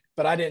ball.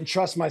 But I didn't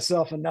trust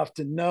myself enough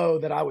to know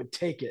that I would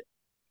take it.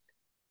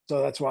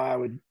 So that's why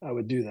I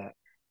would do that.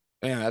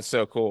 Yeah, that's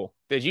so cool.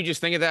 Did you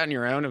just think of that on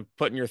your own, of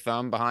putting your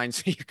thumb behind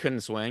so you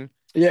couldn't swing?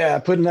 Yeah,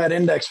 putting that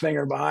index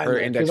finger behind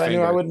it because I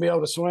knew I wouldn't be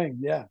able to swing.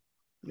 Yeah.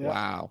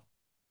 Wow.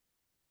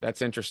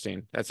 That's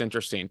interesting. That's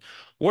interesting.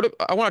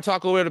 I want to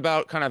talk a little bit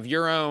about kind of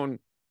your own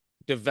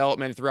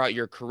development throughout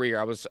your career.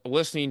 I was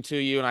listening to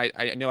you, and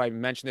I know I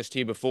mentioned this to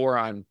you before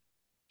on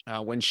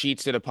when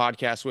Sheets did a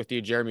podcast with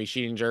you, Jeremy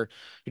Sheetinger,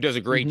 who does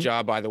a great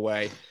job, by the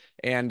way.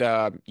 And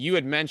you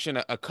had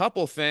mentioned a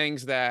couple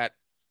things that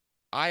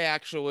I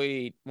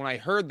actually, when I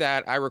heard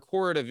that, I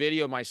recorded a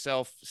video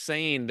myself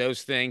saying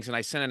those things, and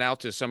I sent it out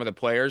to some of the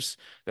players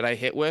that I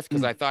hit with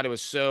because I thought it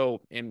was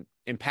so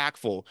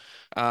impactful.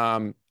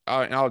 And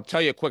I'll tell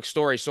you a quick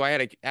story. So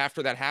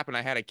after that happened,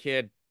 I had a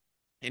kid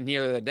in the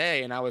other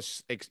day, and I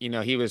was,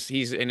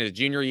 he's in his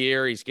junior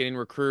year, he's getting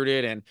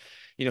recruited, and,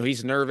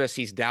 he's nervous.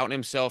 He's doubting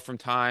himself from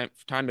time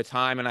to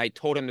time. And I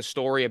told him the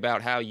story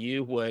about how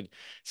you would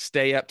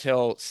stay up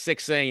till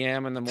 6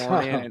 a.m. in the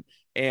morning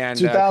and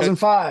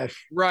 2005.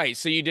 Right.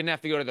 So you didn't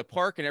have to go to the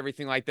park and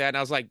everything like that. And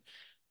I was like,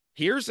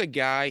 here's a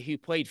guy who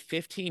played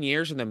 15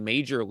 years in the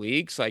major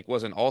leagues, like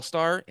was an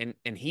all-star, and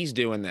he's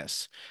doing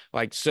this.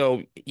 Like,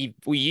 so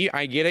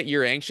I get it.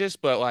 You're anxious,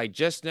 but like,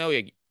 just know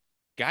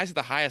guys at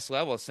the highest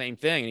level, same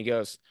thing. And he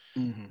goes,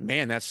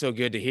 man, that's so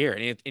good to hear.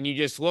 And you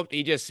just looked,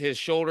 his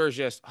shoulders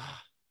just,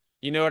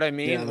 you know what I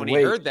mean? Yeah, when he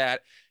heard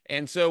that.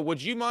 And so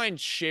would you mind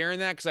sharing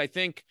that? Cause I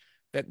think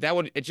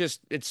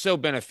it's so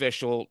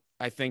beneficial,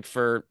 I think,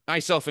 for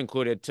myself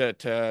included,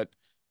 to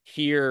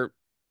hear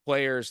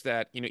players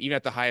that, even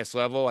at the highest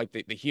level, like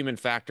the human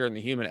factor and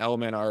the human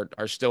element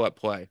are still at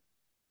play.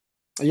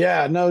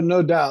 Yeah,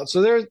 no doubt.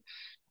 So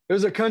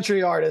there's a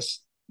country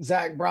artist,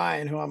 Zach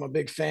Bryan, who I'm a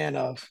big fan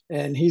of,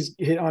 and he's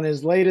on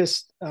his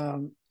latest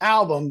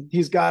album.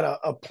 He's got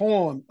a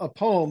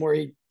poem where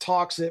he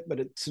talks it, but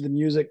it's to the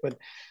music. But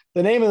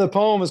the name of the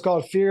poem is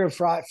called Fear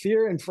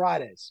and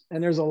Fridays,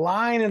 and there's a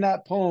line in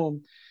that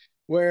poem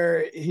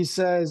where he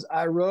says,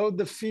 "I rode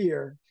the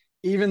fear,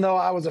 even though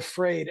I was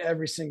afraid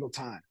every single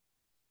time."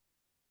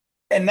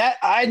 And that,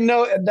 I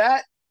know,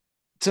 that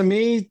to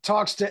me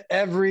talks to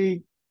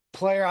every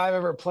player I've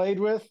ever played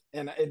with,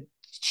 and it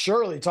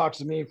surely talks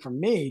to me from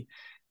me.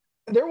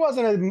 There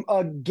wasn't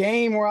a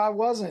game where I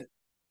wasn't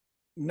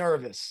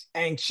nervous,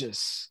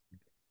 anxious,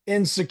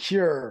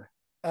 insecure.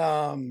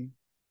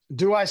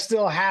 Do I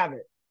still have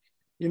it?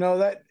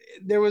 That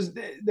there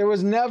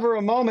was never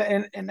a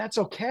moment, and that's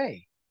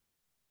okay.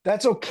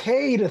 That's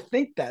okay to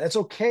think that. It's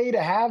okay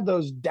to have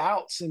those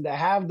doubts and to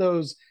have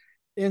those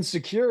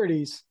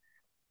insecurities,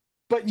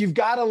 but you've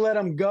got to let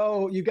them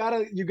go. You got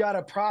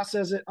to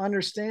process it,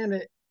 understand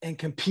it, and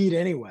compete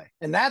anyway.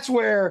 And that's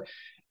where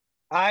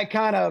I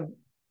kind of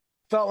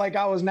felt like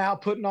I was now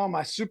putting on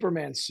my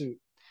Superman suit,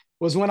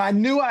 was when I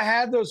knew I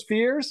had those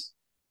fears,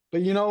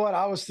 but you know what?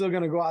 I was still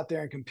going to go out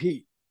there and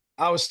compete.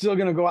 I was still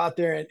going to go out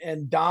there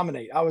and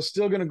dominate. I was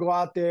still going to go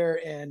out there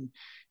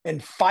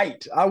and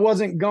fight. I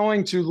wasn't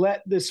going to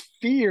let this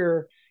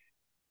fear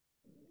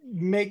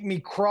make me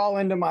crawl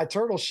into my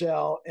turtle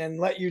shell and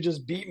let you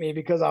just beat me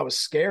because I was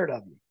scared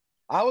of you.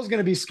 I was going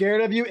to be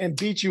scared of you and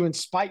beat you in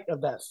spite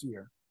of that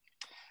fear.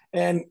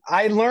 And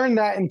I learned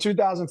that in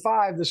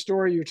 2005, the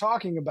story you're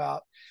talking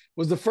about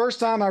was the first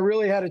time I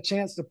really had a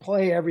chance to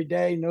play every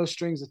day, no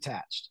strings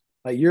attached.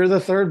 Like, you're the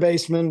third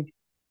baseman,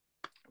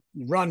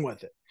 run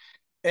with it.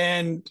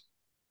 And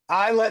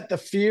I let the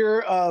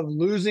fear of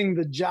losing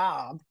the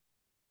job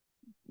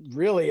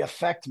really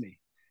affect me.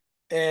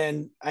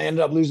 And I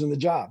ended up losing the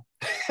job.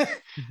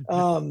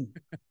 I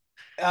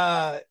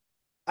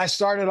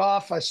started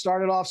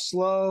off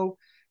slow,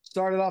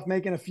 started off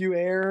making a few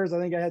errors. I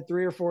think I had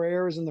 3 or 4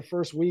 errors in the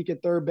first week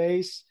at third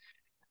base.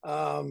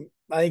 I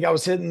think I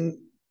was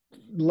hitting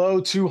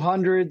low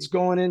 200s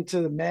going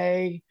into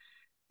May.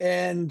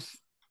 And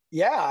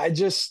yeah, I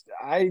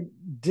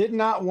did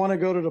not want to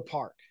go to the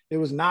park. It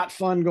was not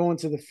fun going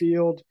to the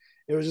field.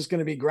 It was just going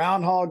to be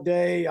Groundhog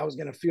Day. I was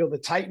going to feel the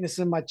tightness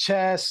in my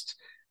chest.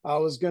 I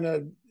was going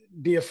to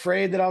be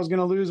afraid that I was going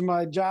to lose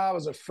my job. I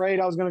was afraid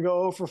I was going to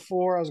go 0 for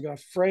 4. I was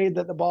afraid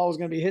that the ball was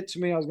going to be hit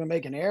to me. I was going to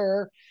make an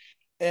error.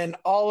 And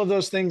all of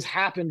those things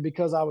happened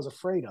because I was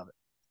afraid of it.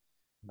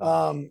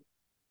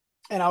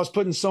 And I was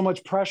putting so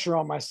much pressure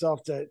on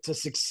myself to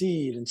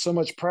succeed, and so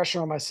much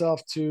pressure on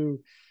myself to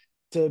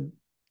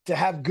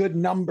have good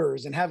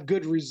numbers and have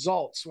good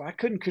results. Well, I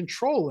couldn't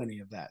control any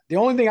of that. The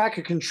only thing I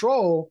could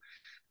control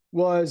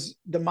was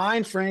the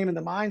mind frame and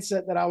the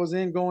mindset that I was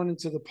in going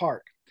into the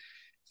park.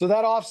 So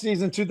that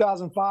offseason,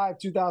 2005,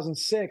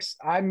 2006,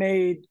 I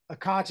made a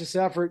conscious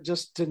effort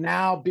just to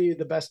now be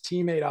the best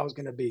teammate I was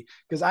going to be,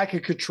 because I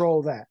could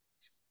control that.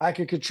 I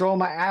could control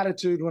my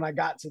attitude when I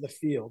got to the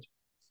field.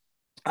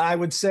 I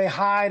would say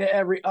hi to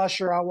every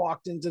usher when I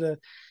walked into the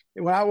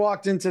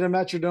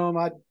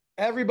Metrodome.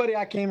 Everybody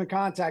I came in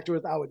contact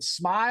with, I would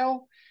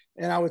smile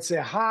and I would say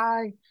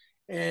hi,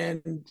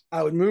 and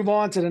I would move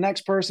on to the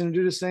next person and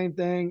do the same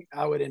thing.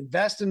 I would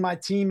invest in my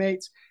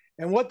teammates.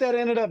 And what that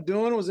ended up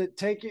doing was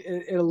it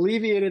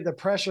alleviated the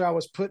pressure I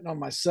was putting on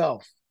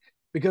myself,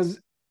 because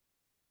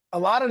a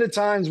lot of the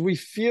times we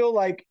feel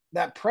like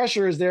that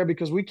pressure is there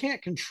because we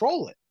can't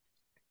control it.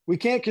 We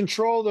can't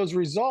control those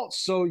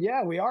results. So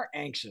yeah, we are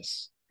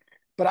anxious,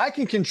 but I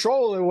can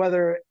control it,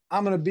 whether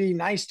I'm going to be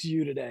nice to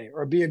you today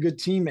or be a good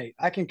teammate.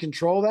 I can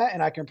control that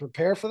and I can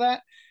prepare for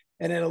that.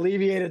 And it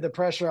alleviated the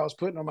pressure I was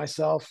putting on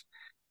myself.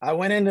 I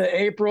went into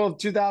April of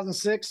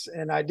 2006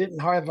 and I didn't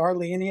have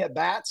hardly any at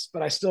bats,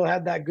 but I still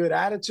had that good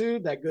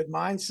attitude, that good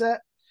mindset.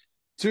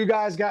 2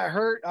 guys got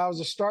hurt. I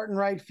was a starting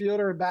right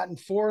fielder, batting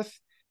fourth,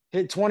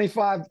 hit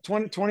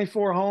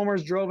 24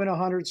 homers, drove in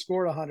 100,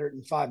 scored 100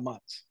 in 5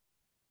 months.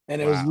 And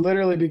it was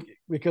literally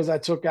because I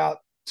took out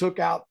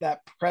that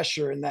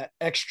pressure and that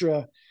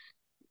extra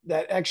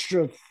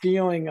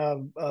feeling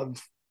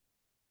of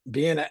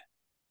being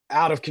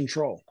out of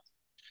control.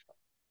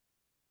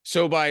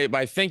 So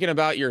by thinking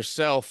about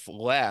yourself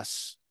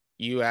less,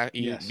 you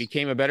Yes.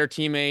 became a better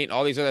teammate,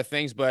 all these other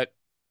things, but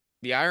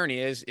the irony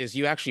is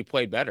you actually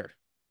played better.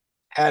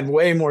 Had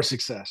way more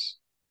success.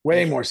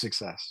 Way more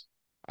success.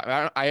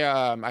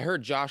 I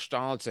heard Josh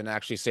Donaldson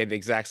actually say the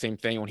exact same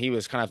thing when he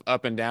was kind of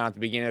up and down at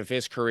the beginning of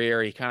his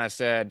career. He kind of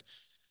said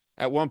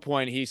at one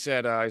point, he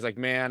said, he's like,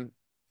 man,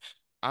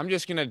 I'm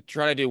just going to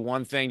try to do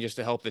one thing just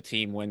to help the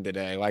team win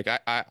today. Like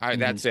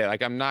that's it.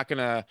 Like, I'm not going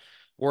to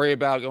worry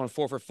about going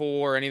 4 for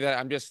 4 or any of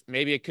that.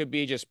 Maybe it could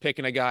be just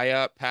picking a guy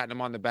up, patting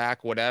him on the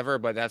back, whatever,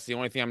 but that's the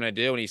only thing I'm going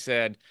to do. And he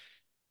said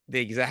the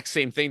exact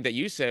same thing that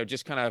you said,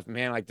 just kind of,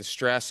 man, like the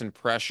stress and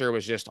pressure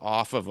was just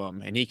off of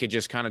him and he could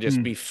just kind of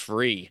just be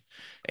free.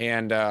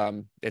 And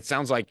it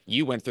sounds like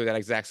you went through that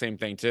exact same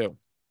thing too.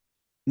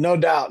 No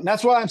doubt. And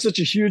that's why I'm such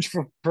a huge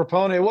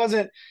proponent.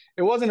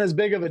 It wasn't as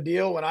big of a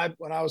deal when I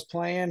was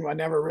playing. I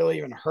never really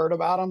even heard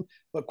about them,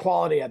 but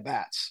quality at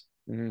bats.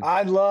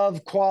 I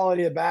love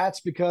quality at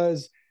bats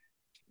because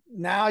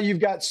now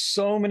you've got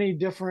so many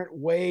different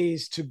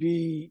ways to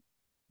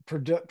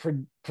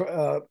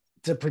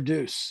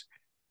produce.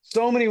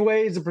 So many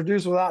ways to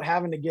produce without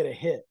having to get a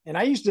hit. And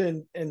I used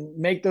to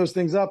make those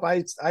things up.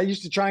 I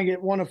used to try and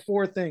get one of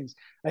 4 things: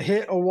 a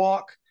hit, a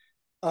walk,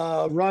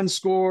 a run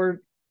scored,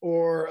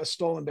 or a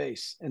stolen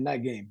base in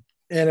that game.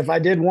 And if I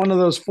did one of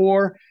those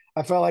 4,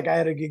 I felt like I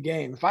had a good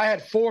game. If I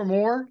had 4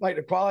 more, like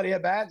the quality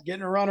at bats,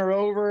 getting a runner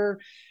over,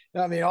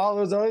 I mean, all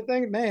those other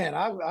things, man,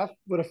 I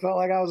would have felt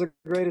like I was the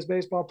greatest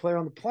baseball player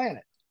on the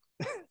planet.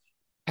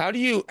 How do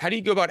you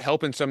go about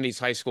helping some of these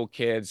high school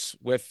kids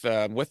with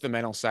the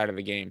mental side of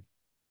the game?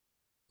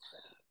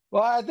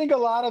 Well, I think a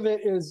lot of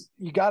it is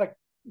you got to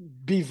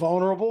be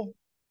vulnerable.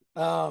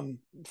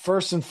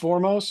 First and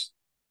foremost,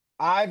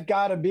 I've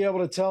got to be able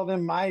to tell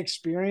them my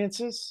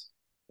experiences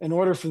in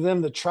order for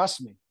them to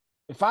trust me.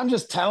 If I'm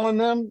just telling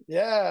them,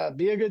 yeah,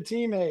 be a good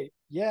teammate,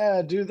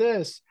 yeah, do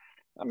this.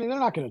 I mean, they're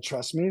not going to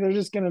trust me. They're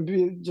just going to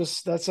be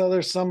just that's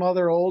other some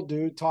other old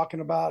dude talking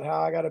about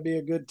how I got to be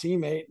a good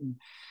teammate and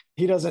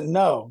he doesn't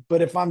know.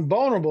 But if I'm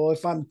vulnerable,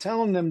 if I'm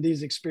telling them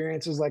these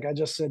experiences, like I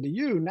just said to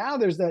you, now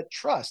there's that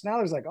trust. Now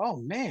there's like, oh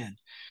man,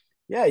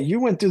 yeah, you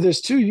went through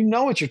this too. You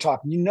know what you're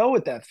talking. You know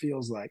what that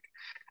feels like.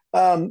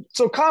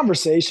 So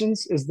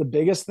conversations is the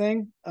biggest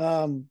thing,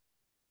 and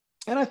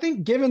I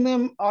think giving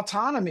them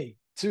autonomy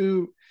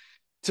to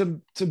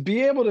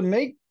be able to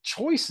make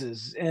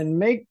choices and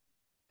make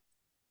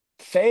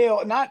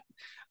fail. Not,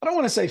 I don't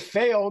want to say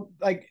fail,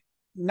 like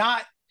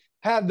not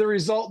have the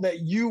result that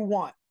you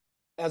want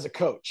as a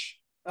coach.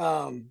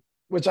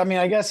 Which I mean,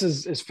 I guess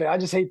is fail. I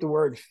just hate the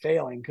word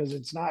failing because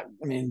it's not.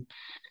 I mean,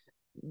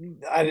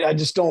 I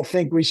just don't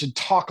think we should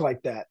talk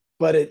like that.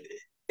 But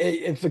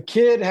if a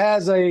kid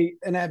has an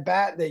at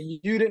bat that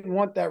you didn't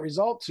want that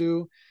result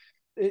to,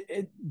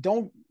 it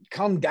don't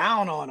come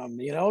down on them,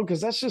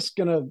 because that's just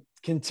gonna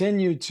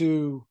continue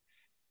to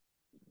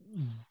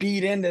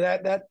beat into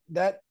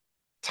that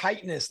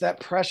tightness. That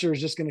pressure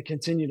is just going to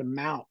continue to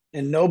mount,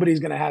 and nobody's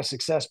going to have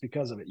success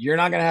because of it. You're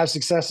not going to have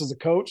success as a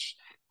coach,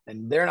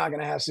 and they're not going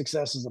to have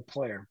success as a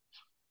player.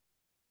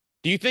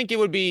 Do you think it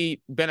would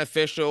be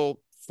beneficial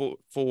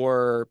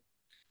for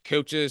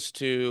coaches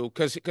to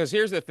because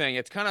here's the thing,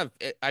 it's kind of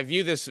I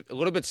view this a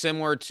little bit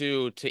similar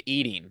to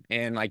eating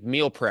and like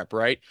meal prep,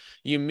 right?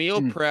 You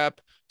meal prep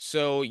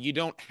so you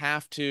don't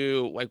have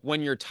to, like,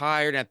 when you're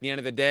tired at the end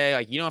of the day,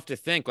 like you don't have to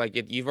think, like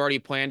you've already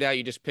planned out,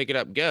 you just pick it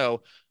up,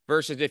 go,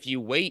 versus if you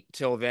wait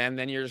till then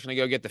you're just going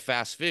to go get the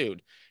fast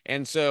food.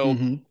 And so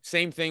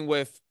same thing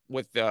with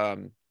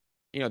the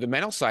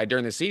mental side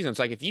during the season. It's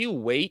like if you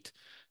wait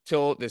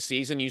till the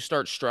season, you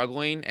start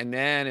struggling, and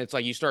then it's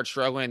like you start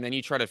struggling, and then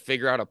you try to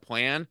figure out a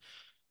plan.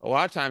 A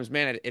lot of times,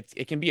 man,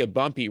 it can be a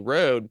bumpy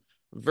road.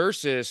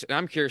 Versus, and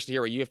I'm curious to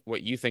hear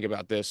what you think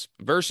about this.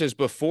 Versus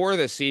before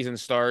the season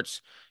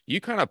starts, you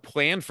kind of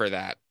plan for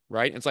that,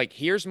 right? It's like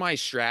here's my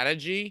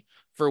strategy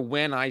for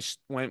when I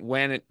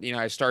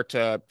start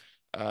to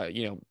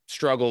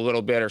struggle a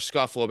little bit or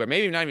scuffle a bit,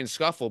 maybe not even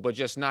scuffle, but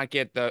just not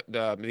get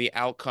the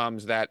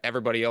outcomes that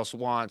everybody else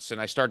wants. And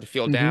I start to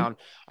feel down.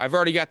 I've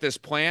already got this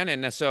plan.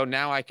 And so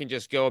now I can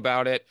just go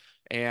about it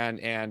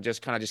and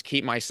just kind of just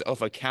keep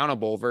myself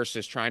accountable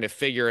versus trying to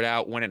figure it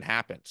out when it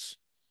happens.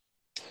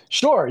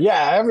 Sure.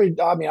 Yeah.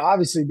 I mean,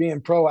 obviously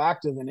being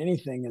proactive in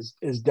anything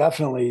is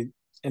definitely,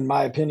 in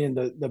my opinion,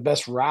 the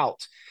best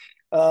route.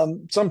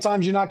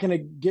 Sometimes you're not going to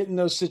get in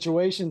those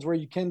situations where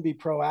you can be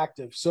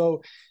proactive.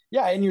 So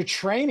yeah, in your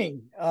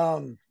training,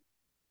 allow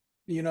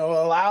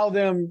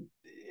them,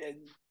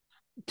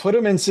 put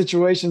them in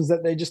situations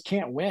that they just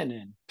can't win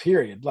in,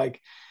 period. Like,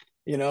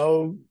 you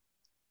know,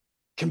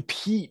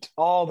 compete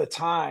all the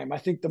time. I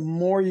think the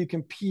more you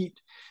compete,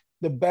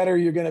 the better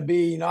you're going to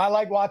be. I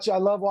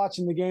love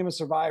watching the game of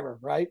Survivor,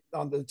 right?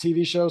 On the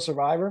TV show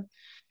Survivor,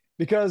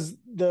 because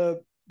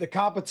the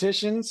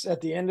competitions at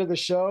the end of the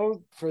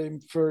show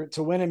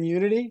to win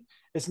immunity,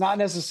 it's not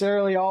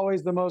necessarily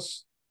always the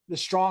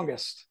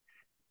strongest.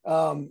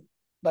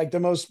 Like the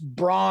most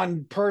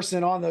brawn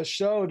person on the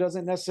show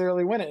doesn't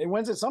necessarily win it. It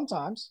wins it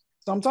sometimes.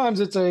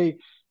 Sometimes it's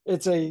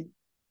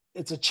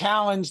a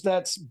challenge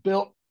that's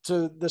built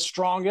to the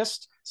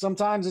strongest.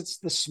 Sometimes it's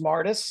the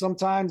smartest.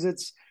 Sometimes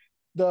it's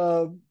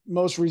the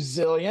most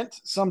resilient.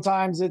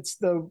 Sometimes it's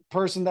the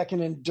person that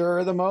can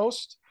endure the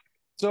most.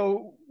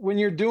 So when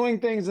you're doing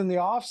things in the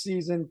off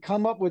season,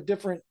 come up with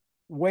different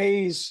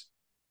ways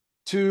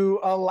to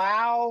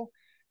allow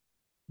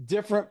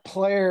different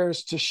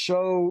players to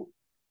show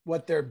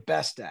what they're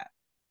best at.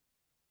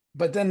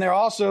 But then there are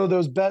also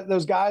those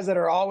guys that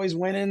are always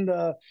winning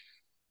the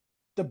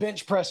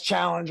bench press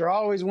challenge or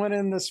always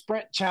winning the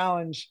sprint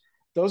challenge.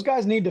 Those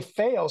guys need to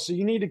fail. So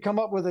you need to come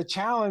up with a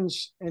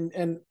challenge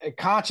and a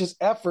conscious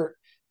effort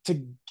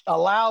to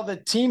allow the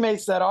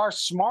teammates that are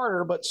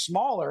smarter but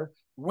smaller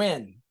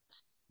win.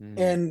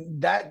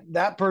 And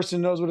that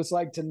person knows what it's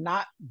like to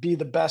not be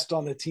the best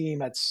on the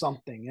team at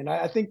something. And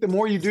I think the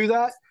more you do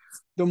that,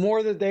 the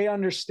more that they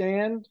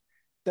understand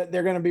that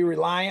they're going to be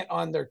reliant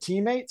on their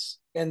teammates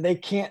and they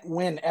can't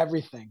win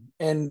everything,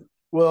 and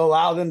will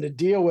allow them to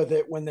deal with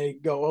it when they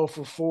go 0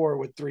 for 4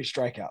 with 3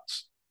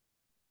 strikeouts.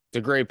 It's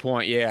a great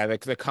point. Yeah,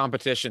 the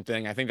competition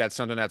thing, I think that's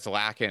something that's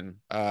lacking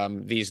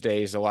these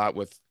days a lot,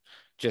 with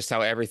just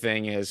how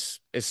everything is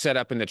set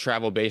up in the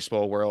travel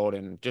baseball world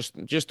and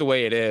just the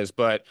way it is.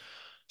 But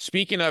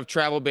speaking of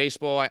travel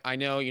baseball, I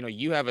know,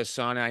 you have a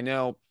son, and I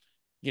know,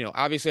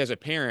 obviously as a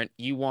parent,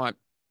 you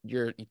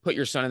put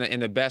your son in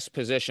the best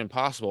position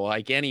possible,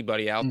 like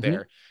anybody out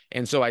there.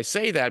 And so I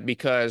say that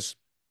because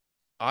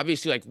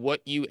obviously, like,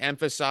 what you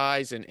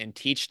emphasize and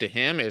teach to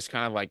him is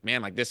kind of like,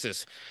 man, like this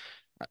is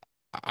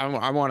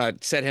I want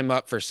to set him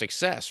up for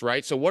success,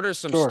 right? So what are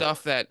some Sure.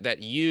 stuff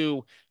that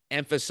you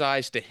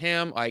emphasize to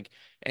him? Like,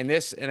 and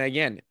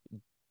again,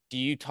 do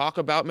you talk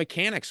about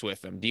mechanics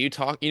with him? Do you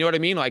talk, you know what I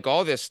mean? Like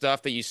all this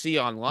stuff that you see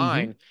Mm-hmm.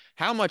 online,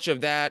 how much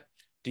of that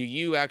do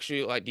you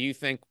actually like, do you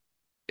think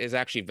is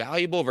actually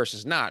valuable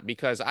versus not?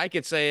 Because I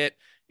could say it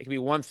could be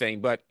one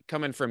thing, but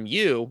coming from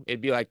you,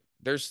 it'd be like,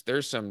 there's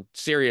some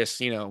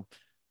serious,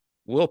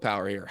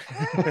 willpower here.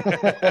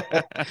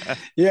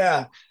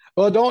 Yeah.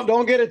 Well,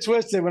 don't get it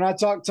twisted. When I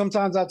talk,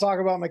 sometimes I talk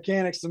about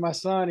mechanics to my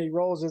son. He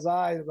rolls his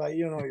eyes like,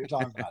 you don't know what you're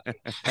talking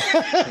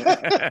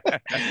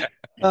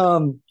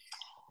about.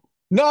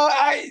 No,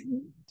 I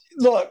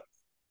look.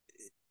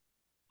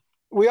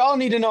 We all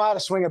need to know how to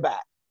swing a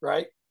bat,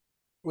 right?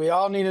 We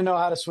all need to know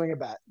how to swing a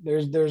bat.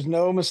 There's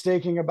no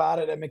mistaking about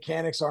it that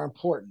mechanics are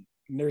important.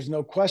 And there's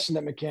no question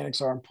that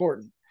mechanics are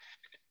important.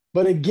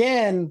 But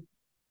again,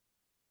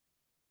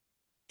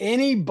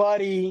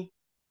 anybody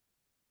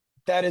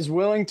that is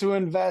willing to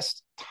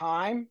invest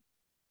time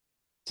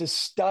to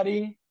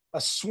study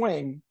a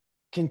swing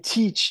can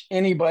teach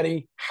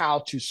anybody how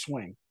to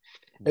swing.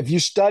 If you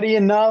study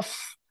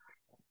enough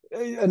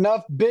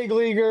big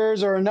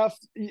leaguers or enough,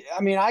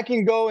 I mean, I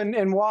can go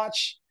and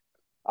watch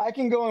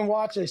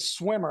a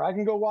swimmer. I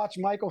can go watch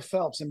Michael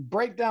Phelps and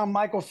break down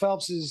Michael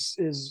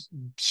Phelps's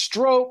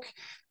stroke,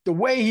 the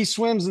way he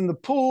swims in the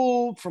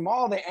pool from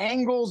all the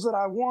angles that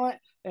I want.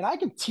 And I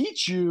can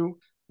teach you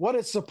what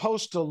it's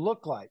supposed to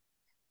look like.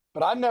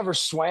 But I've never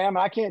swam.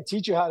 I can't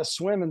teach you how to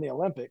swim in the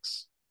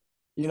Olympics.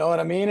 You know what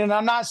I mean? And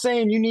I'm not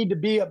saying you need to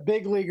be a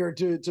big leaguer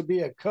to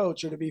be a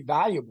coach or to be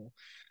valuable,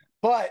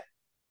 but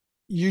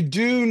you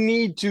do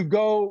need to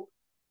go.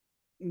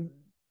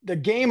 The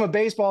game of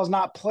baseball is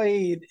not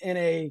played in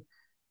a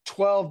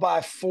 12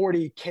 by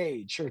 40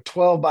 cage or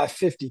 12 by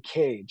 50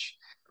 cage.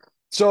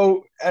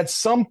 So at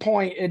some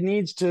point, it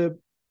needs to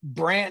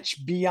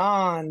branch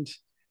beyond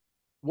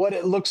what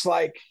it looks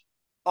like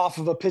off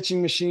of a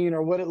pitching machine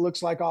or what it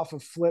looks like off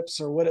of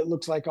flips or what it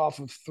looks like off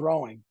of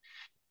throwing.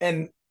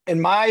 And in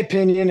my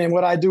opinion, and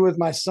what I do with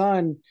my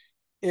son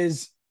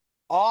is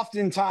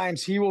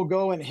oftentimes he will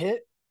go and hit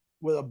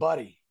with a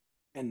buddy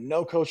and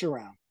no coach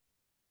around.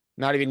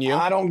 Not even you?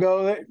 I don't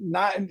go there.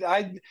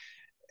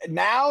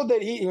 Now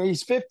that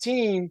he's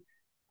 15,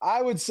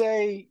 I would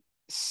say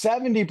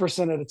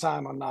 70% of the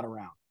time I'm not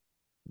around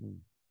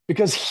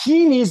because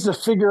he needs to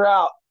figure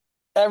out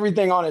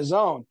everything on his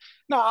own.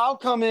 Now I'll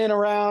come in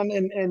around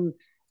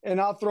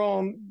and I'll throw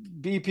him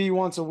BP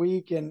once a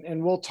week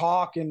and we'll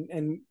talk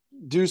and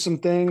do some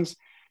things.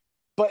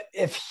 But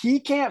if he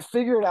can't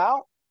figure it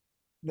out,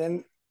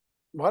 then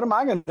what am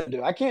I going to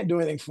do? I can't do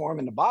anything for him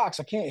in the box.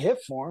 I can't hit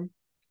for him.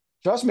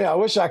 Trust me, I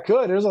wish I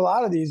could. There's a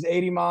lot of these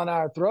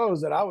 80-mile-an-hour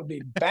throws that I would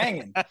be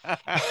banging. But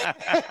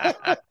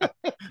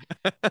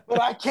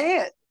I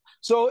can't.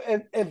 So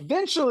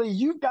eventually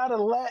you've got to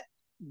let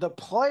the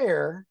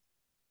player,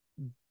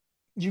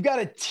 you've got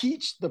to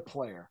teach the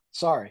player.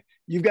 Sorry.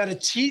 You've got to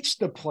teach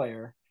the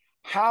player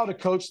how to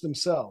coach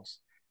themselves.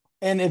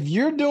 And if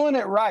you're doing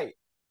it right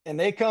and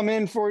they come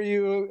in for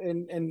you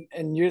and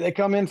they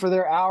come in for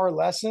their hour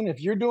lesson,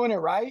 if you're doing it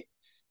right,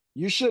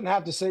 you shouldn't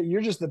have to say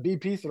you're just the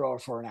BP thrower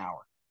for an hour.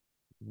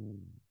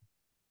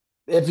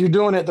 If you're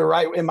doing it the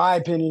right, in my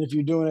opinion, if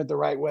you're doing it the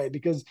right way,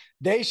 because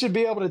they should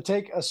be able to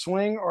take a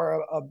swing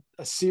or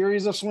a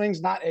series of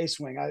swings, not a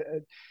swing.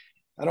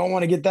 I don't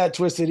want to get that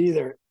twisted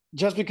either.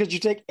 Just because you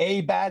take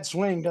a bad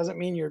swing doesn't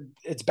mean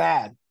it's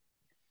bad.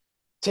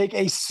 Take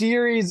a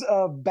series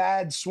of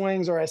bad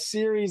swings or a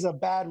series of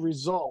bad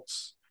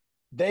results.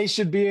 They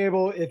should be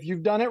able, if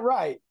you've done it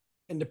right,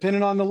 and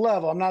depending on the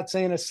level, I'm not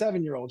saying a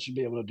 7-year-old should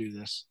be able to do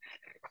this,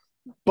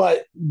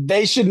 but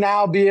they should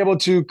now be able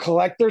to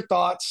collect their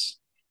thoughts,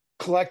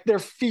 collect their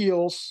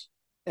feels,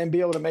 and be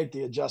able to make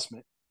the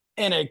adjustment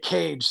in a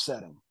cage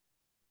setting.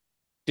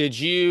 Did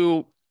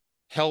you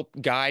help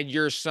guide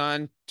your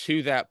son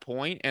to that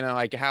point? And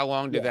like, how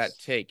long did that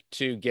take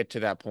to get to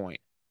that point?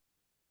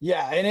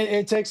 Yeah, and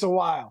it takes a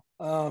while.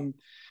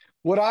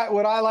 What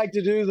I like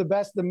to do,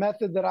 the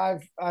method that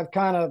I've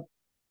kind of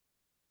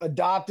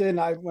adopted, and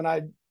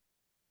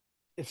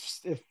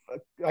if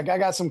like I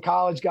got some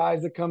college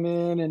guys that come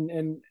in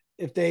and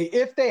if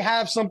they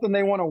have something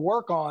they want to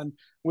work on,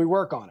 we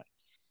work on it.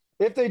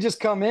 If they just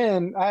come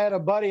in, I had a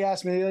buddy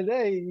ask me the other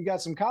day, you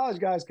got some college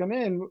guys come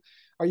in,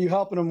 are you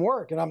helping them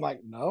work? And I'm like,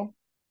 no.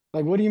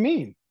 Like, what do you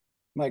mean?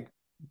 I'm like,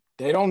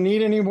 they don't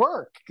need any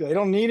work. They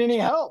don't need any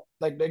help.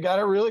 Like, they got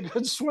a really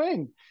good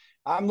swing.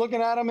 I'm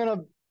looking at them in a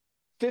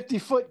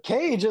 50-foot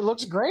cage. It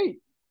looks great.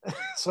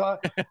 So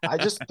I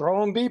just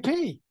throw them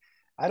BP.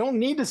 I don't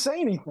need to say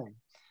anything.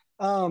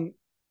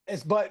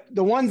 But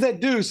the ones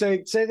that do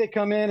say they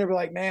come in and be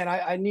like, man,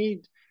 I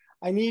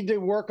need to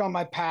work on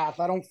my path.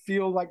 I don't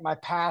feel like my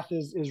path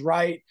is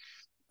right.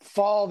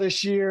 Fall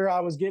this year, I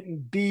was getting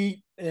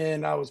beat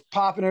and I was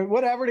popping,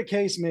 whatever the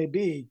case may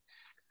be.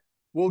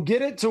 We'll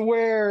get it to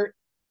where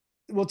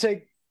we'll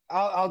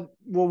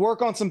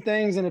work on some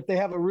things. And if they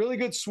have a really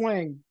good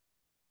swing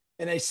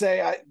and they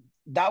say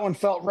that one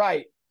felt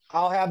right,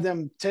 I'll have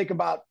them take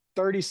about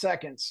 30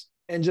 seconds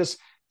and just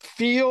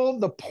feel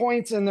the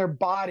points in their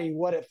body,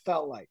 what it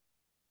felt like.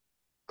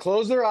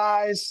 Close their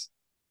eyes.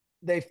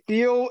 They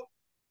feel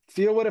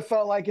what it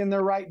felt like in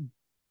their right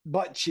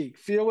butt cheek.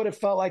 Feel what it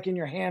felt like in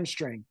your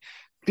hamstring.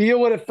 Feel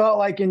what it felt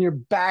like in your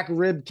back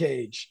rib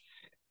cage.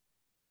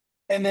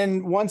 And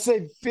then once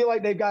they feel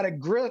like they've got a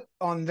grip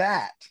on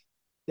that,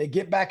 they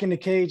get back in the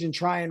cage and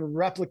try and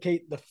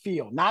replicate the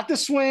feel. Not the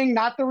swing,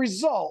 not the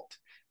result.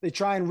 They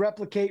try and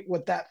replicate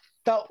what that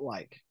felt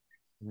like.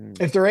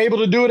 If they're able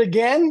to do it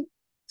again,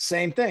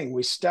 same thing.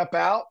 We step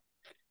out.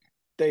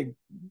 They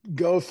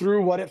go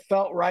through what it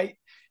felt right.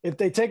 If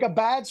they take a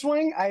bad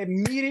swing, I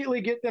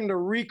immediately get them to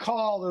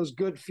recall those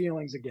good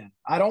feelings again.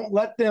 I don't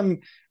let them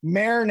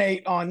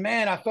marinate on,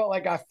 man, I felt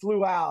like I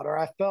flew out, or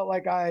I felt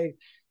like I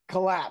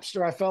collapsed,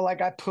 or I felt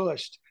like I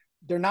pushed.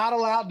 They're not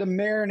allowed to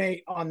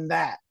marinate on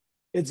that.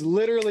 It's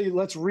literally,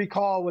 let's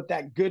recall what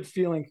that good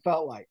feeling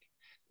felt like.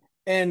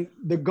 And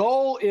the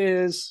goal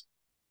is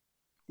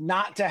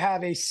not to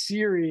have a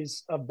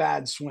series of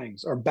bad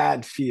swings or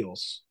bad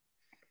feels.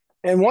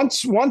 And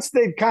once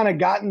they've kind of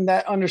gotten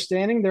that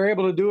understanding, they're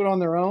able to do it on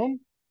their own.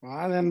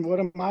 Well, then what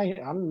am I?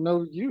 I'm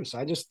no use.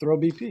 I just throw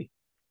BP.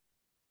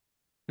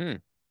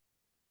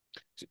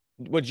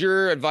 Would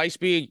your advice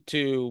be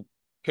to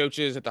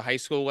coaches at the high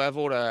school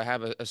level to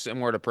have a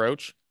similar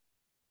approach?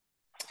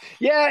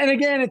 Yeah, and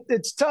again,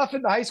 it's tough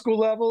at the high school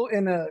level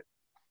in a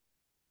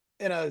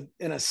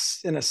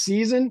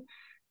season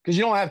because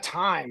you don't have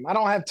time. I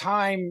don't have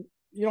time.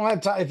 You don't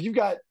have time if you've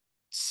got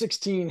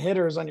 16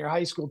 hitters on your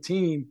high school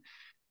team.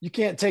 You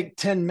can't take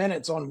 10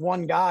 minutes on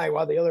one guy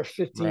while the other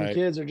 15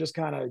 kids are just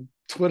kind of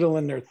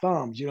twiddling their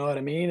thumbs. You know what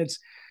I mean? It's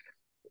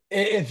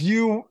if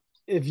you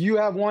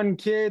have one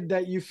kid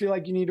that you feel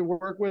like you need to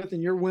work with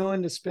and you're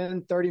willing to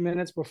spend 30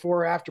 minutes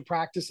before or after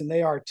practice and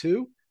they are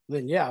too,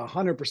 then yeah,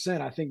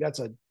 100%. I think that's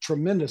a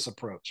tremendous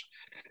approach.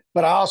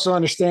 But I also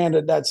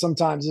understand that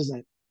sometimes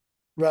isn't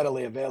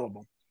readily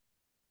available.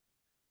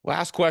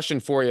 Last question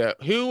for you.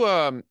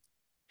 Who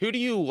do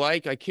you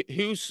like?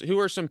 Who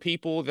are some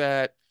people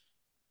that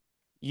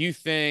you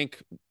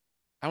think,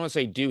 I don't want to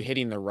say do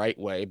hitting the right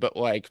way, but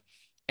like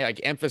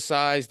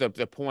emphasize the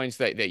points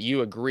that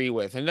you agree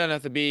with? And it doesn't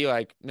have to be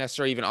like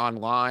necessarily even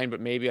online, but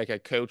maybe like a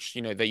coach,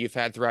 that you've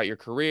had throughout your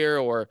career,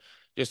 or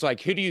just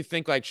like, who do you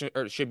think like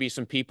should be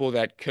some people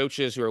that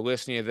coaches who are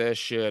listening to this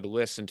should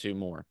listen to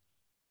more?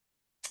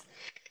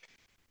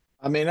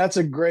 I mean, that's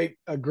a great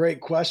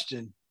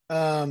question.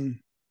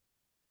 I'm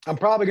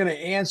probably going to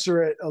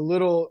answer it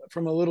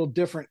from a little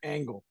different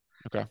angle.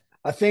 Okay.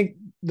 I think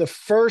the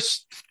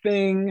first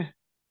thing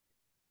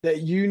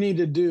that you need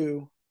to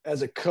do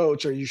as a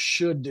coach, or you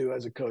should do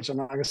as a coach, I'm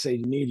not going to say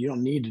you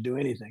don't need to do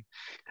anything,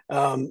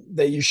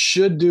 that you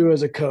should do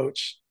as a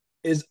coach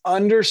is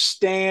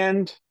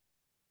understand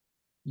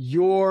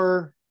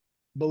your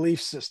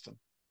belief system.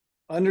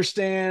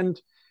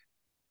 Understand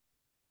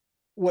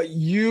what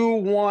you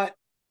want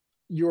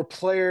your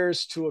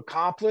players to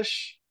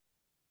accomplish,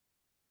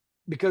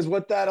 because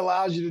what that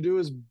allows you to do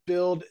is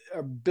build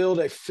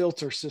a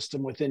filter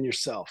system within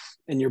yourself,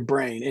 in your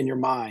brain, in your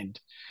mind.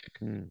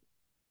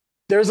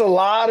 There's a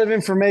lot of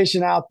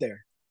information out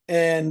there,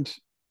 and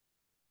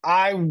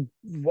I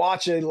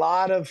watch a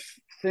lot of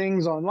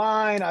things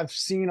online. I've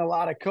seen a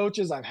lot of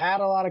coaches. I've had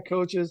a lot of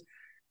coaches.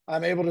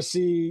 I'm able to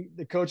see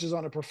the coaches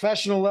on a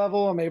professional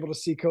level. I'm able to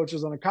see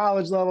coaches on a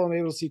college level. I'm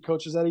able to see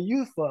coaches at a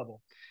youth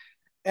level.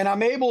 And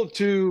I'm able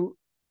to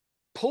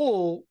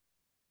pull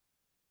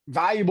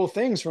valuable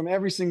things from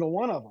every single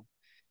one of them.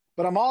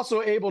 But I'm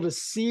also able to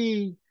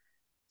see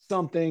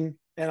something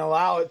and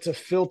allow it to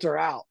filter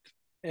out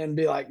and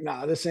be like,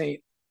 nah, this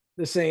ain't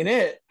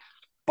it.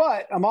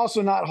 But I'm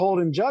also not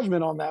holding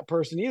judgment on that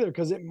person either,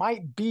 because it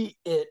might be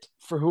it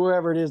for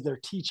whoever it is they're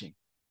teaching.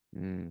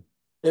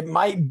 It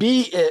might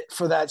be it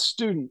for that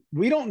student.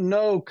 We don't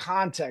know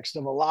context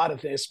of a lot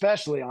of things,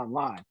 especially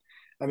online.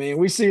 I mean,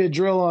 we see a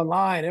drill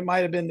online. It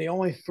might have been the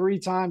only 3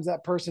 times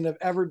that person have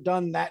ever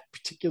done that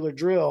particular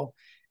drill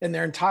in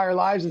their entire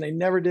lives, and they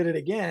never did it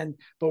again.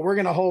 But we're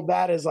going to hold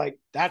that as like,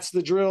 that's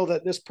the drill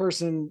that this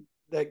person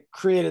that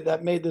created,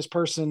 that made this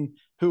person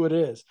who it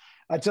is.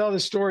 I tell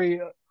this story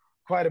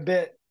quite a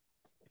bit.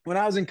 When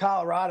I was in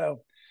Colorado,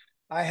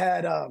 I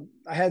had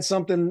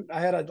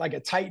like a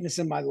tightness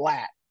in my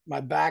lat. My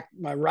back,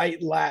 my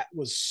right lat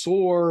was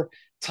sore,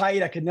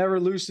 tight. I could never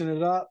loosen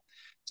it up.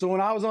 So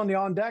when I was on the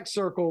on deck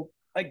circle,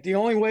 like the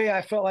only way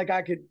I felt like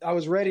I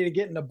was ready to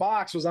get in the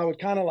box was I would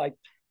kind of like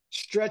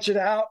stretch it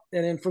out.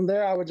 And then from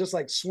there, I would just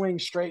like swing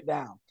straight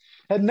down.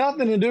 Had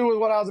nothing to do with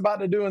what I was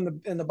about to do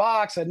in the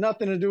box, had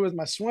nothing to do with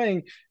my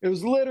swing. It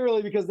was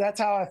literally because that's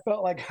how I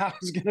felt like I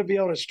was going to be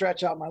able to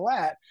stretch out my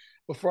lat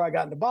before I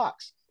got in the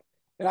box.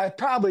 And I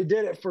probably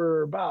did it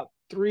for about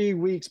 3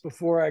 weeks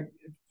before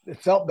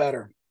it felt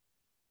better.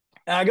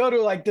 And I go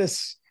to like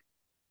this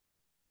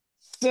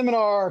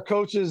seminar,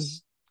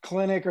 coaches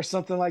clinic or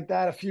something like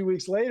that a few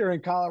weeks later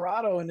in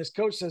Colorado. And this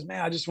coach says,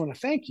 man, I just want to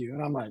thank you.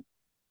 And I'm like,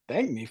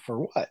 thank me for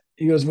what?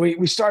 He goes,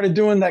 we started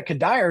doing that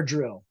Cuddyer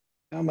drill.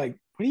 And I'm like,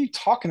 what are you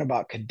talking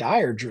about,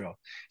 Cuddyer drill?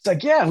 It's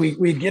like, yeah,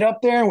 we get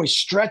up there and we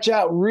stretch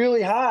out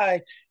really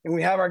high and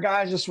we have our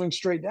guys just swing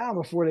straight down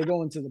before they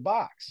go into the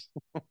box.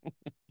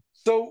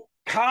 So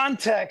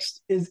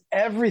context is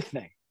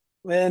everything.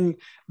 And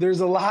there's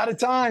a lot of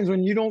times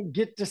when you don't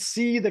get to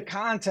see the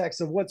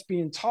context of what's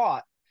being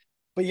taught,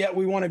 but yet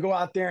we want to go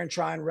out there and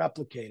try and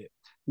replicate it.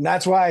 And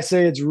that's why I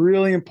say it's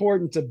really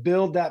important to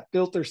build that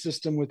filter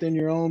system within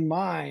your own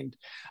mind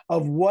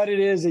of what it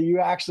is that you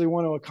actually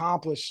want to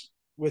accomplish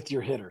with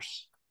your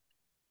hitters.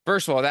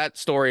 First of all, that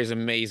story is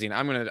amazing.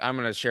 I'm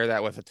gonna share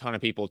that with a ton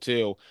of people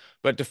too.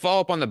 But to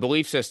follow up on the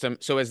belief system,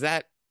 so is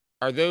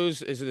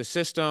the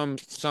system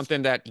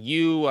something that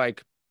you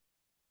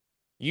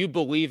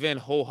believe in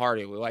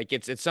wholeheartedly? Like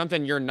it's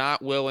something you're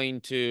not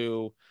willing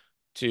to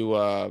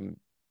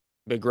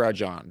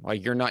begrudge on.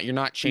 Like you're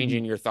not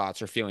changing your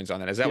thoughts or feelings on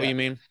that. Is that what you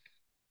mean?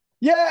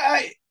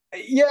 Yeah,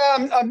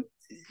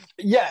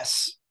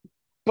 yes,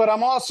 but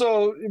I'm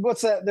also,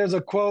 what's that? There's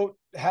a quote: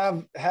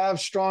 "Have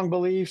strong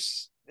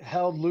beliefs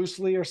held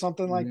loosely," or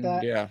something like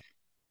that. Yeah.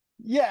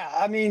 Yeah,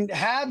 I mean,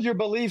 have your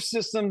belief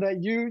system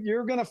that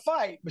you're going to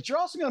fight, but you're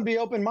also going to be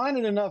open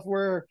minded enough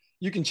where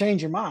you can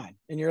change your mind,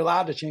 and you're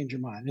allowed to change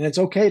your mind, and it's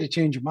okay to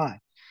change your mind.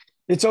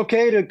 It's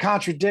okay to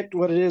contradict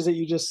what it is that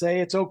you just say.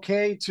 It's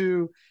okay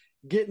to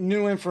get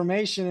new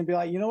information and be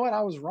like, you know what,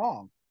 I was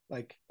wrong.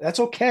 Like,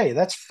 that's okay.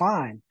 That's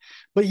fine.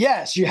 But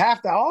yes, you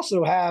have to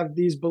also have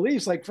these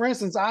beliefs. Like, for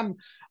instance, I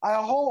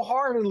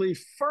wholeheartedly,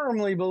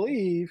 firmly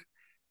believe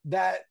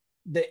that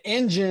the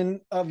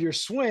engine of your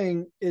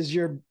swing is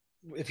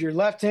if you're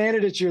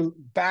left-handed, it's your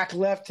back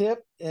left hip.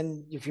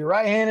 And if you're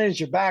right-handed, it's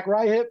your back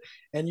right hip.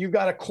 And you've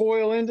got to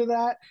coil into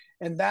that.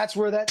 And that's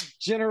where that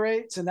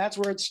generates, and that's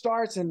where it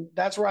starts. And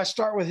that's where I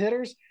start with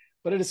hitters.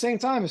 But at the same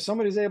time, if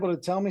somebody's able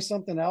to tell me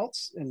something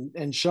else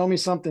and show me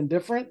something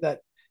different,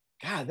 that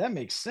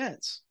makes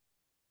sense.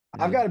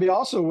 I've got to be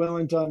also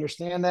willing to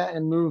understand that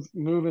and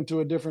move into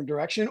a different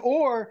direction.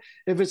 Or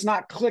if it's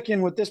not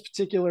clicking with this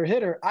particular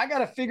hitter, I got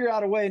to figure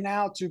out a way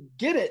now to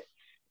get it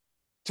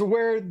to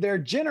where they're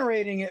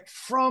generating it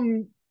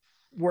from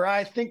where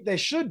I think they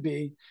should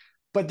be,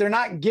 but they're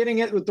not getting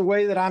it with the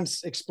way that I'm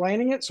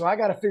explaining it. So I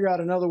got to figure out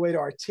another way to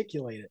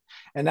articulate it.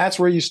 And that's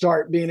where you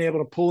start being able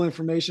to pull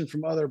information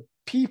from other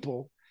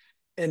people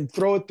and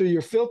throw it through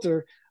your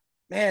filter.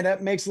 Man,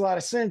 that makes a lot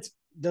of sense.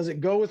 Does it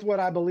go with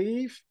what I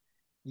believe?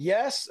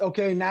 Yes.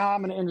 Okay. Now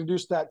I'm going to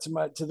introduce that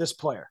to this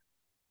player.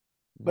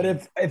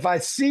 But if I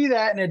see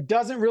that and it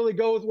doesn't really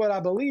go with what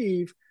I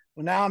believe,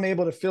 well, now I'm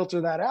able to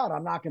filter that out.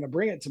 I'm not going to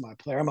bring it to my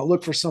player. I'm going to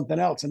look for something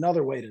else,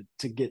 another way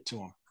to get to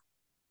him.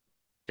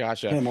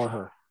 Gotcha. Him or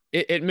her.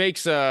 It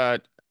makes I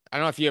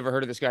don't know if you ever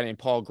heard of this guy named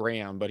Paul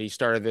Graham, but he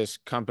started this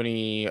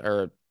company,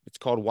 or it's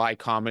called Y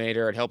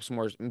Combinator. It helps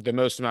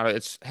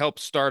it's helped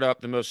start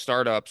up the most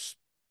startups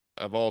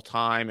of all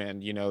time.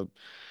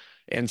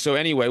 And so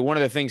anyway, one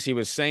of the things he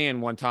was saying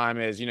one time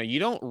is, you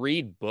don't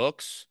read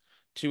books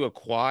to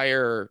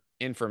acquire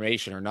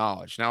information or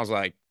knowledge. And I was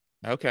like,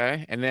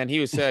 okay. And then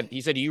he said,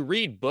 you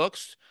read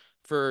books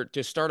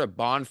to start a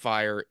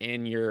bonfire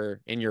in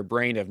your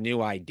brain of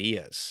new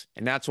ideas.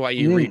 And that's why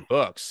you read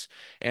books.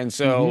 And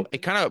so it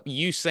kind of,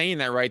 you saying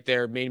that right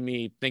there made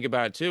me think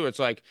about it too. It's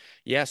like,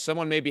 yes,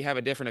 someone maybe have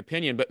a different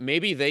opinion, but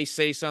maybe they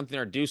say something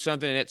or do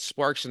something and it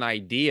sparks an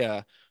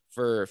idea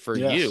for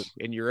you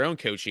in your own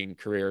coaching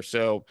career.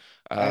 So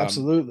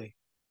absolutely.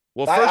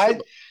 Well,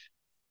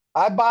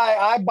 I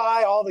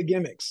buy all the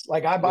gimmicks.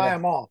 Like, I buy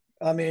them all.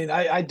 I mean,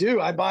 I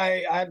do. I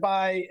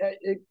buy.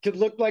 It could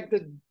look like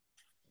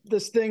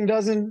this thing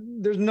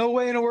doesn't. There's no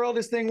way in the world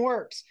this thing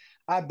works.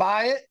 I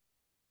buy it.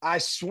 I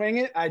swing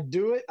it. I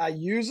do it. I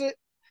use it,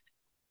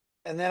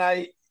 and then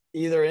I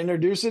either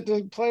introduce it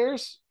to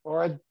players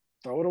or I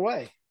throw it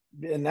away.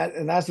 And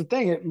that's the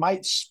thing. It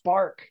might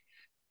spark.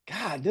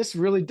 God, this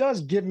really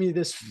does give me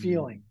this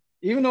feeling.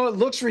 Even though it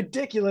looks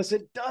ridiculous,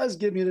 it does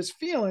give me this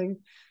feeling.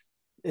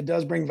 It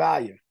does bring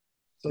value.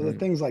 So the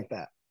things like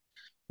that.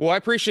 Well, I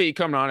appreciate you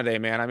coming on today,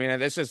 man. I mean,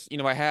 this is,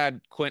 I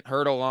had Clint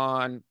Hurdle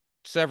on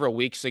several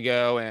weeks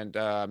ago, and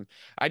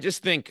I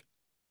just think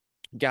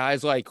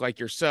guys like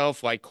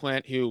yourself, like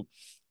Clint, who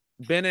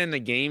been in the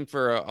game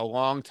for a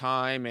long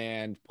time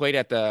and played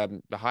at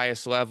the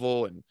highest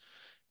level, and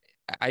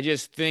I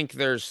just think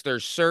there's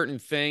certain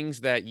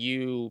things that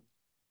you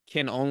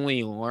can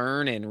only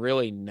learn and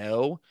really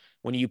know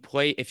when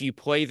if you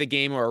play the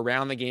game or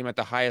around the game at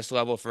the highest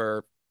level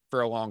for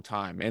a long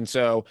time. And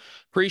so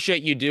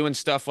appreciate you doing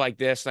stuff like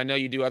this. I know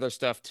you do other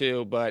stuff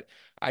too, but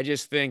I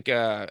just think,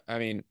 I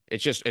mean,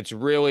 it's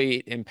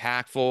really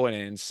impactful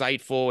and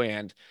insightful.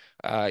 And,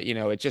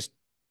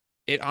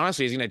 it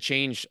honestly is going to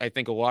change, I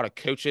think, a lot of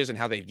coaches and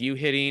how they view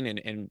hitting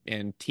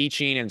and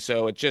teaching. And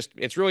so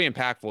it's really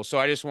impactful. So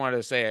I just wanted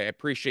to say, I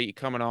appreciate you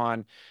coming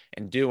on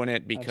and doing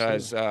it,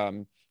 because,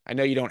 I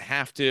know you don't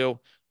have to,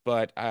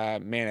 but,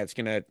 man, it's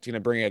going to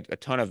bring a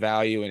ton of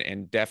value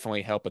and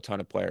definitely help a ton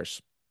of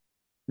players.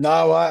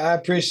 No, I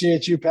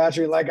appreciate you,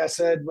 Patrick. Like I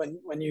said,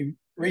 when you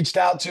reached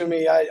out to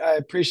me, I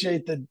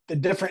appreciate the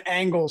different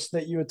angles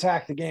that you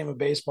attack the game of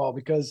baseball,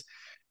 because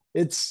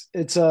it's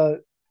a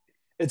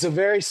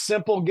very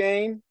simple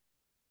game,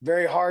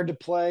 very hard to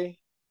play,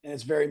 and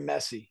it's very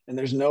messy, and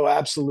there's no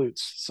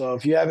absolutes. So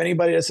if you have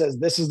anybody that says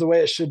this is the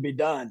way it should be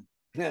done,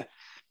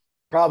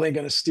 probably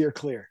going to steer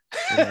clear.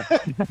 Yeah.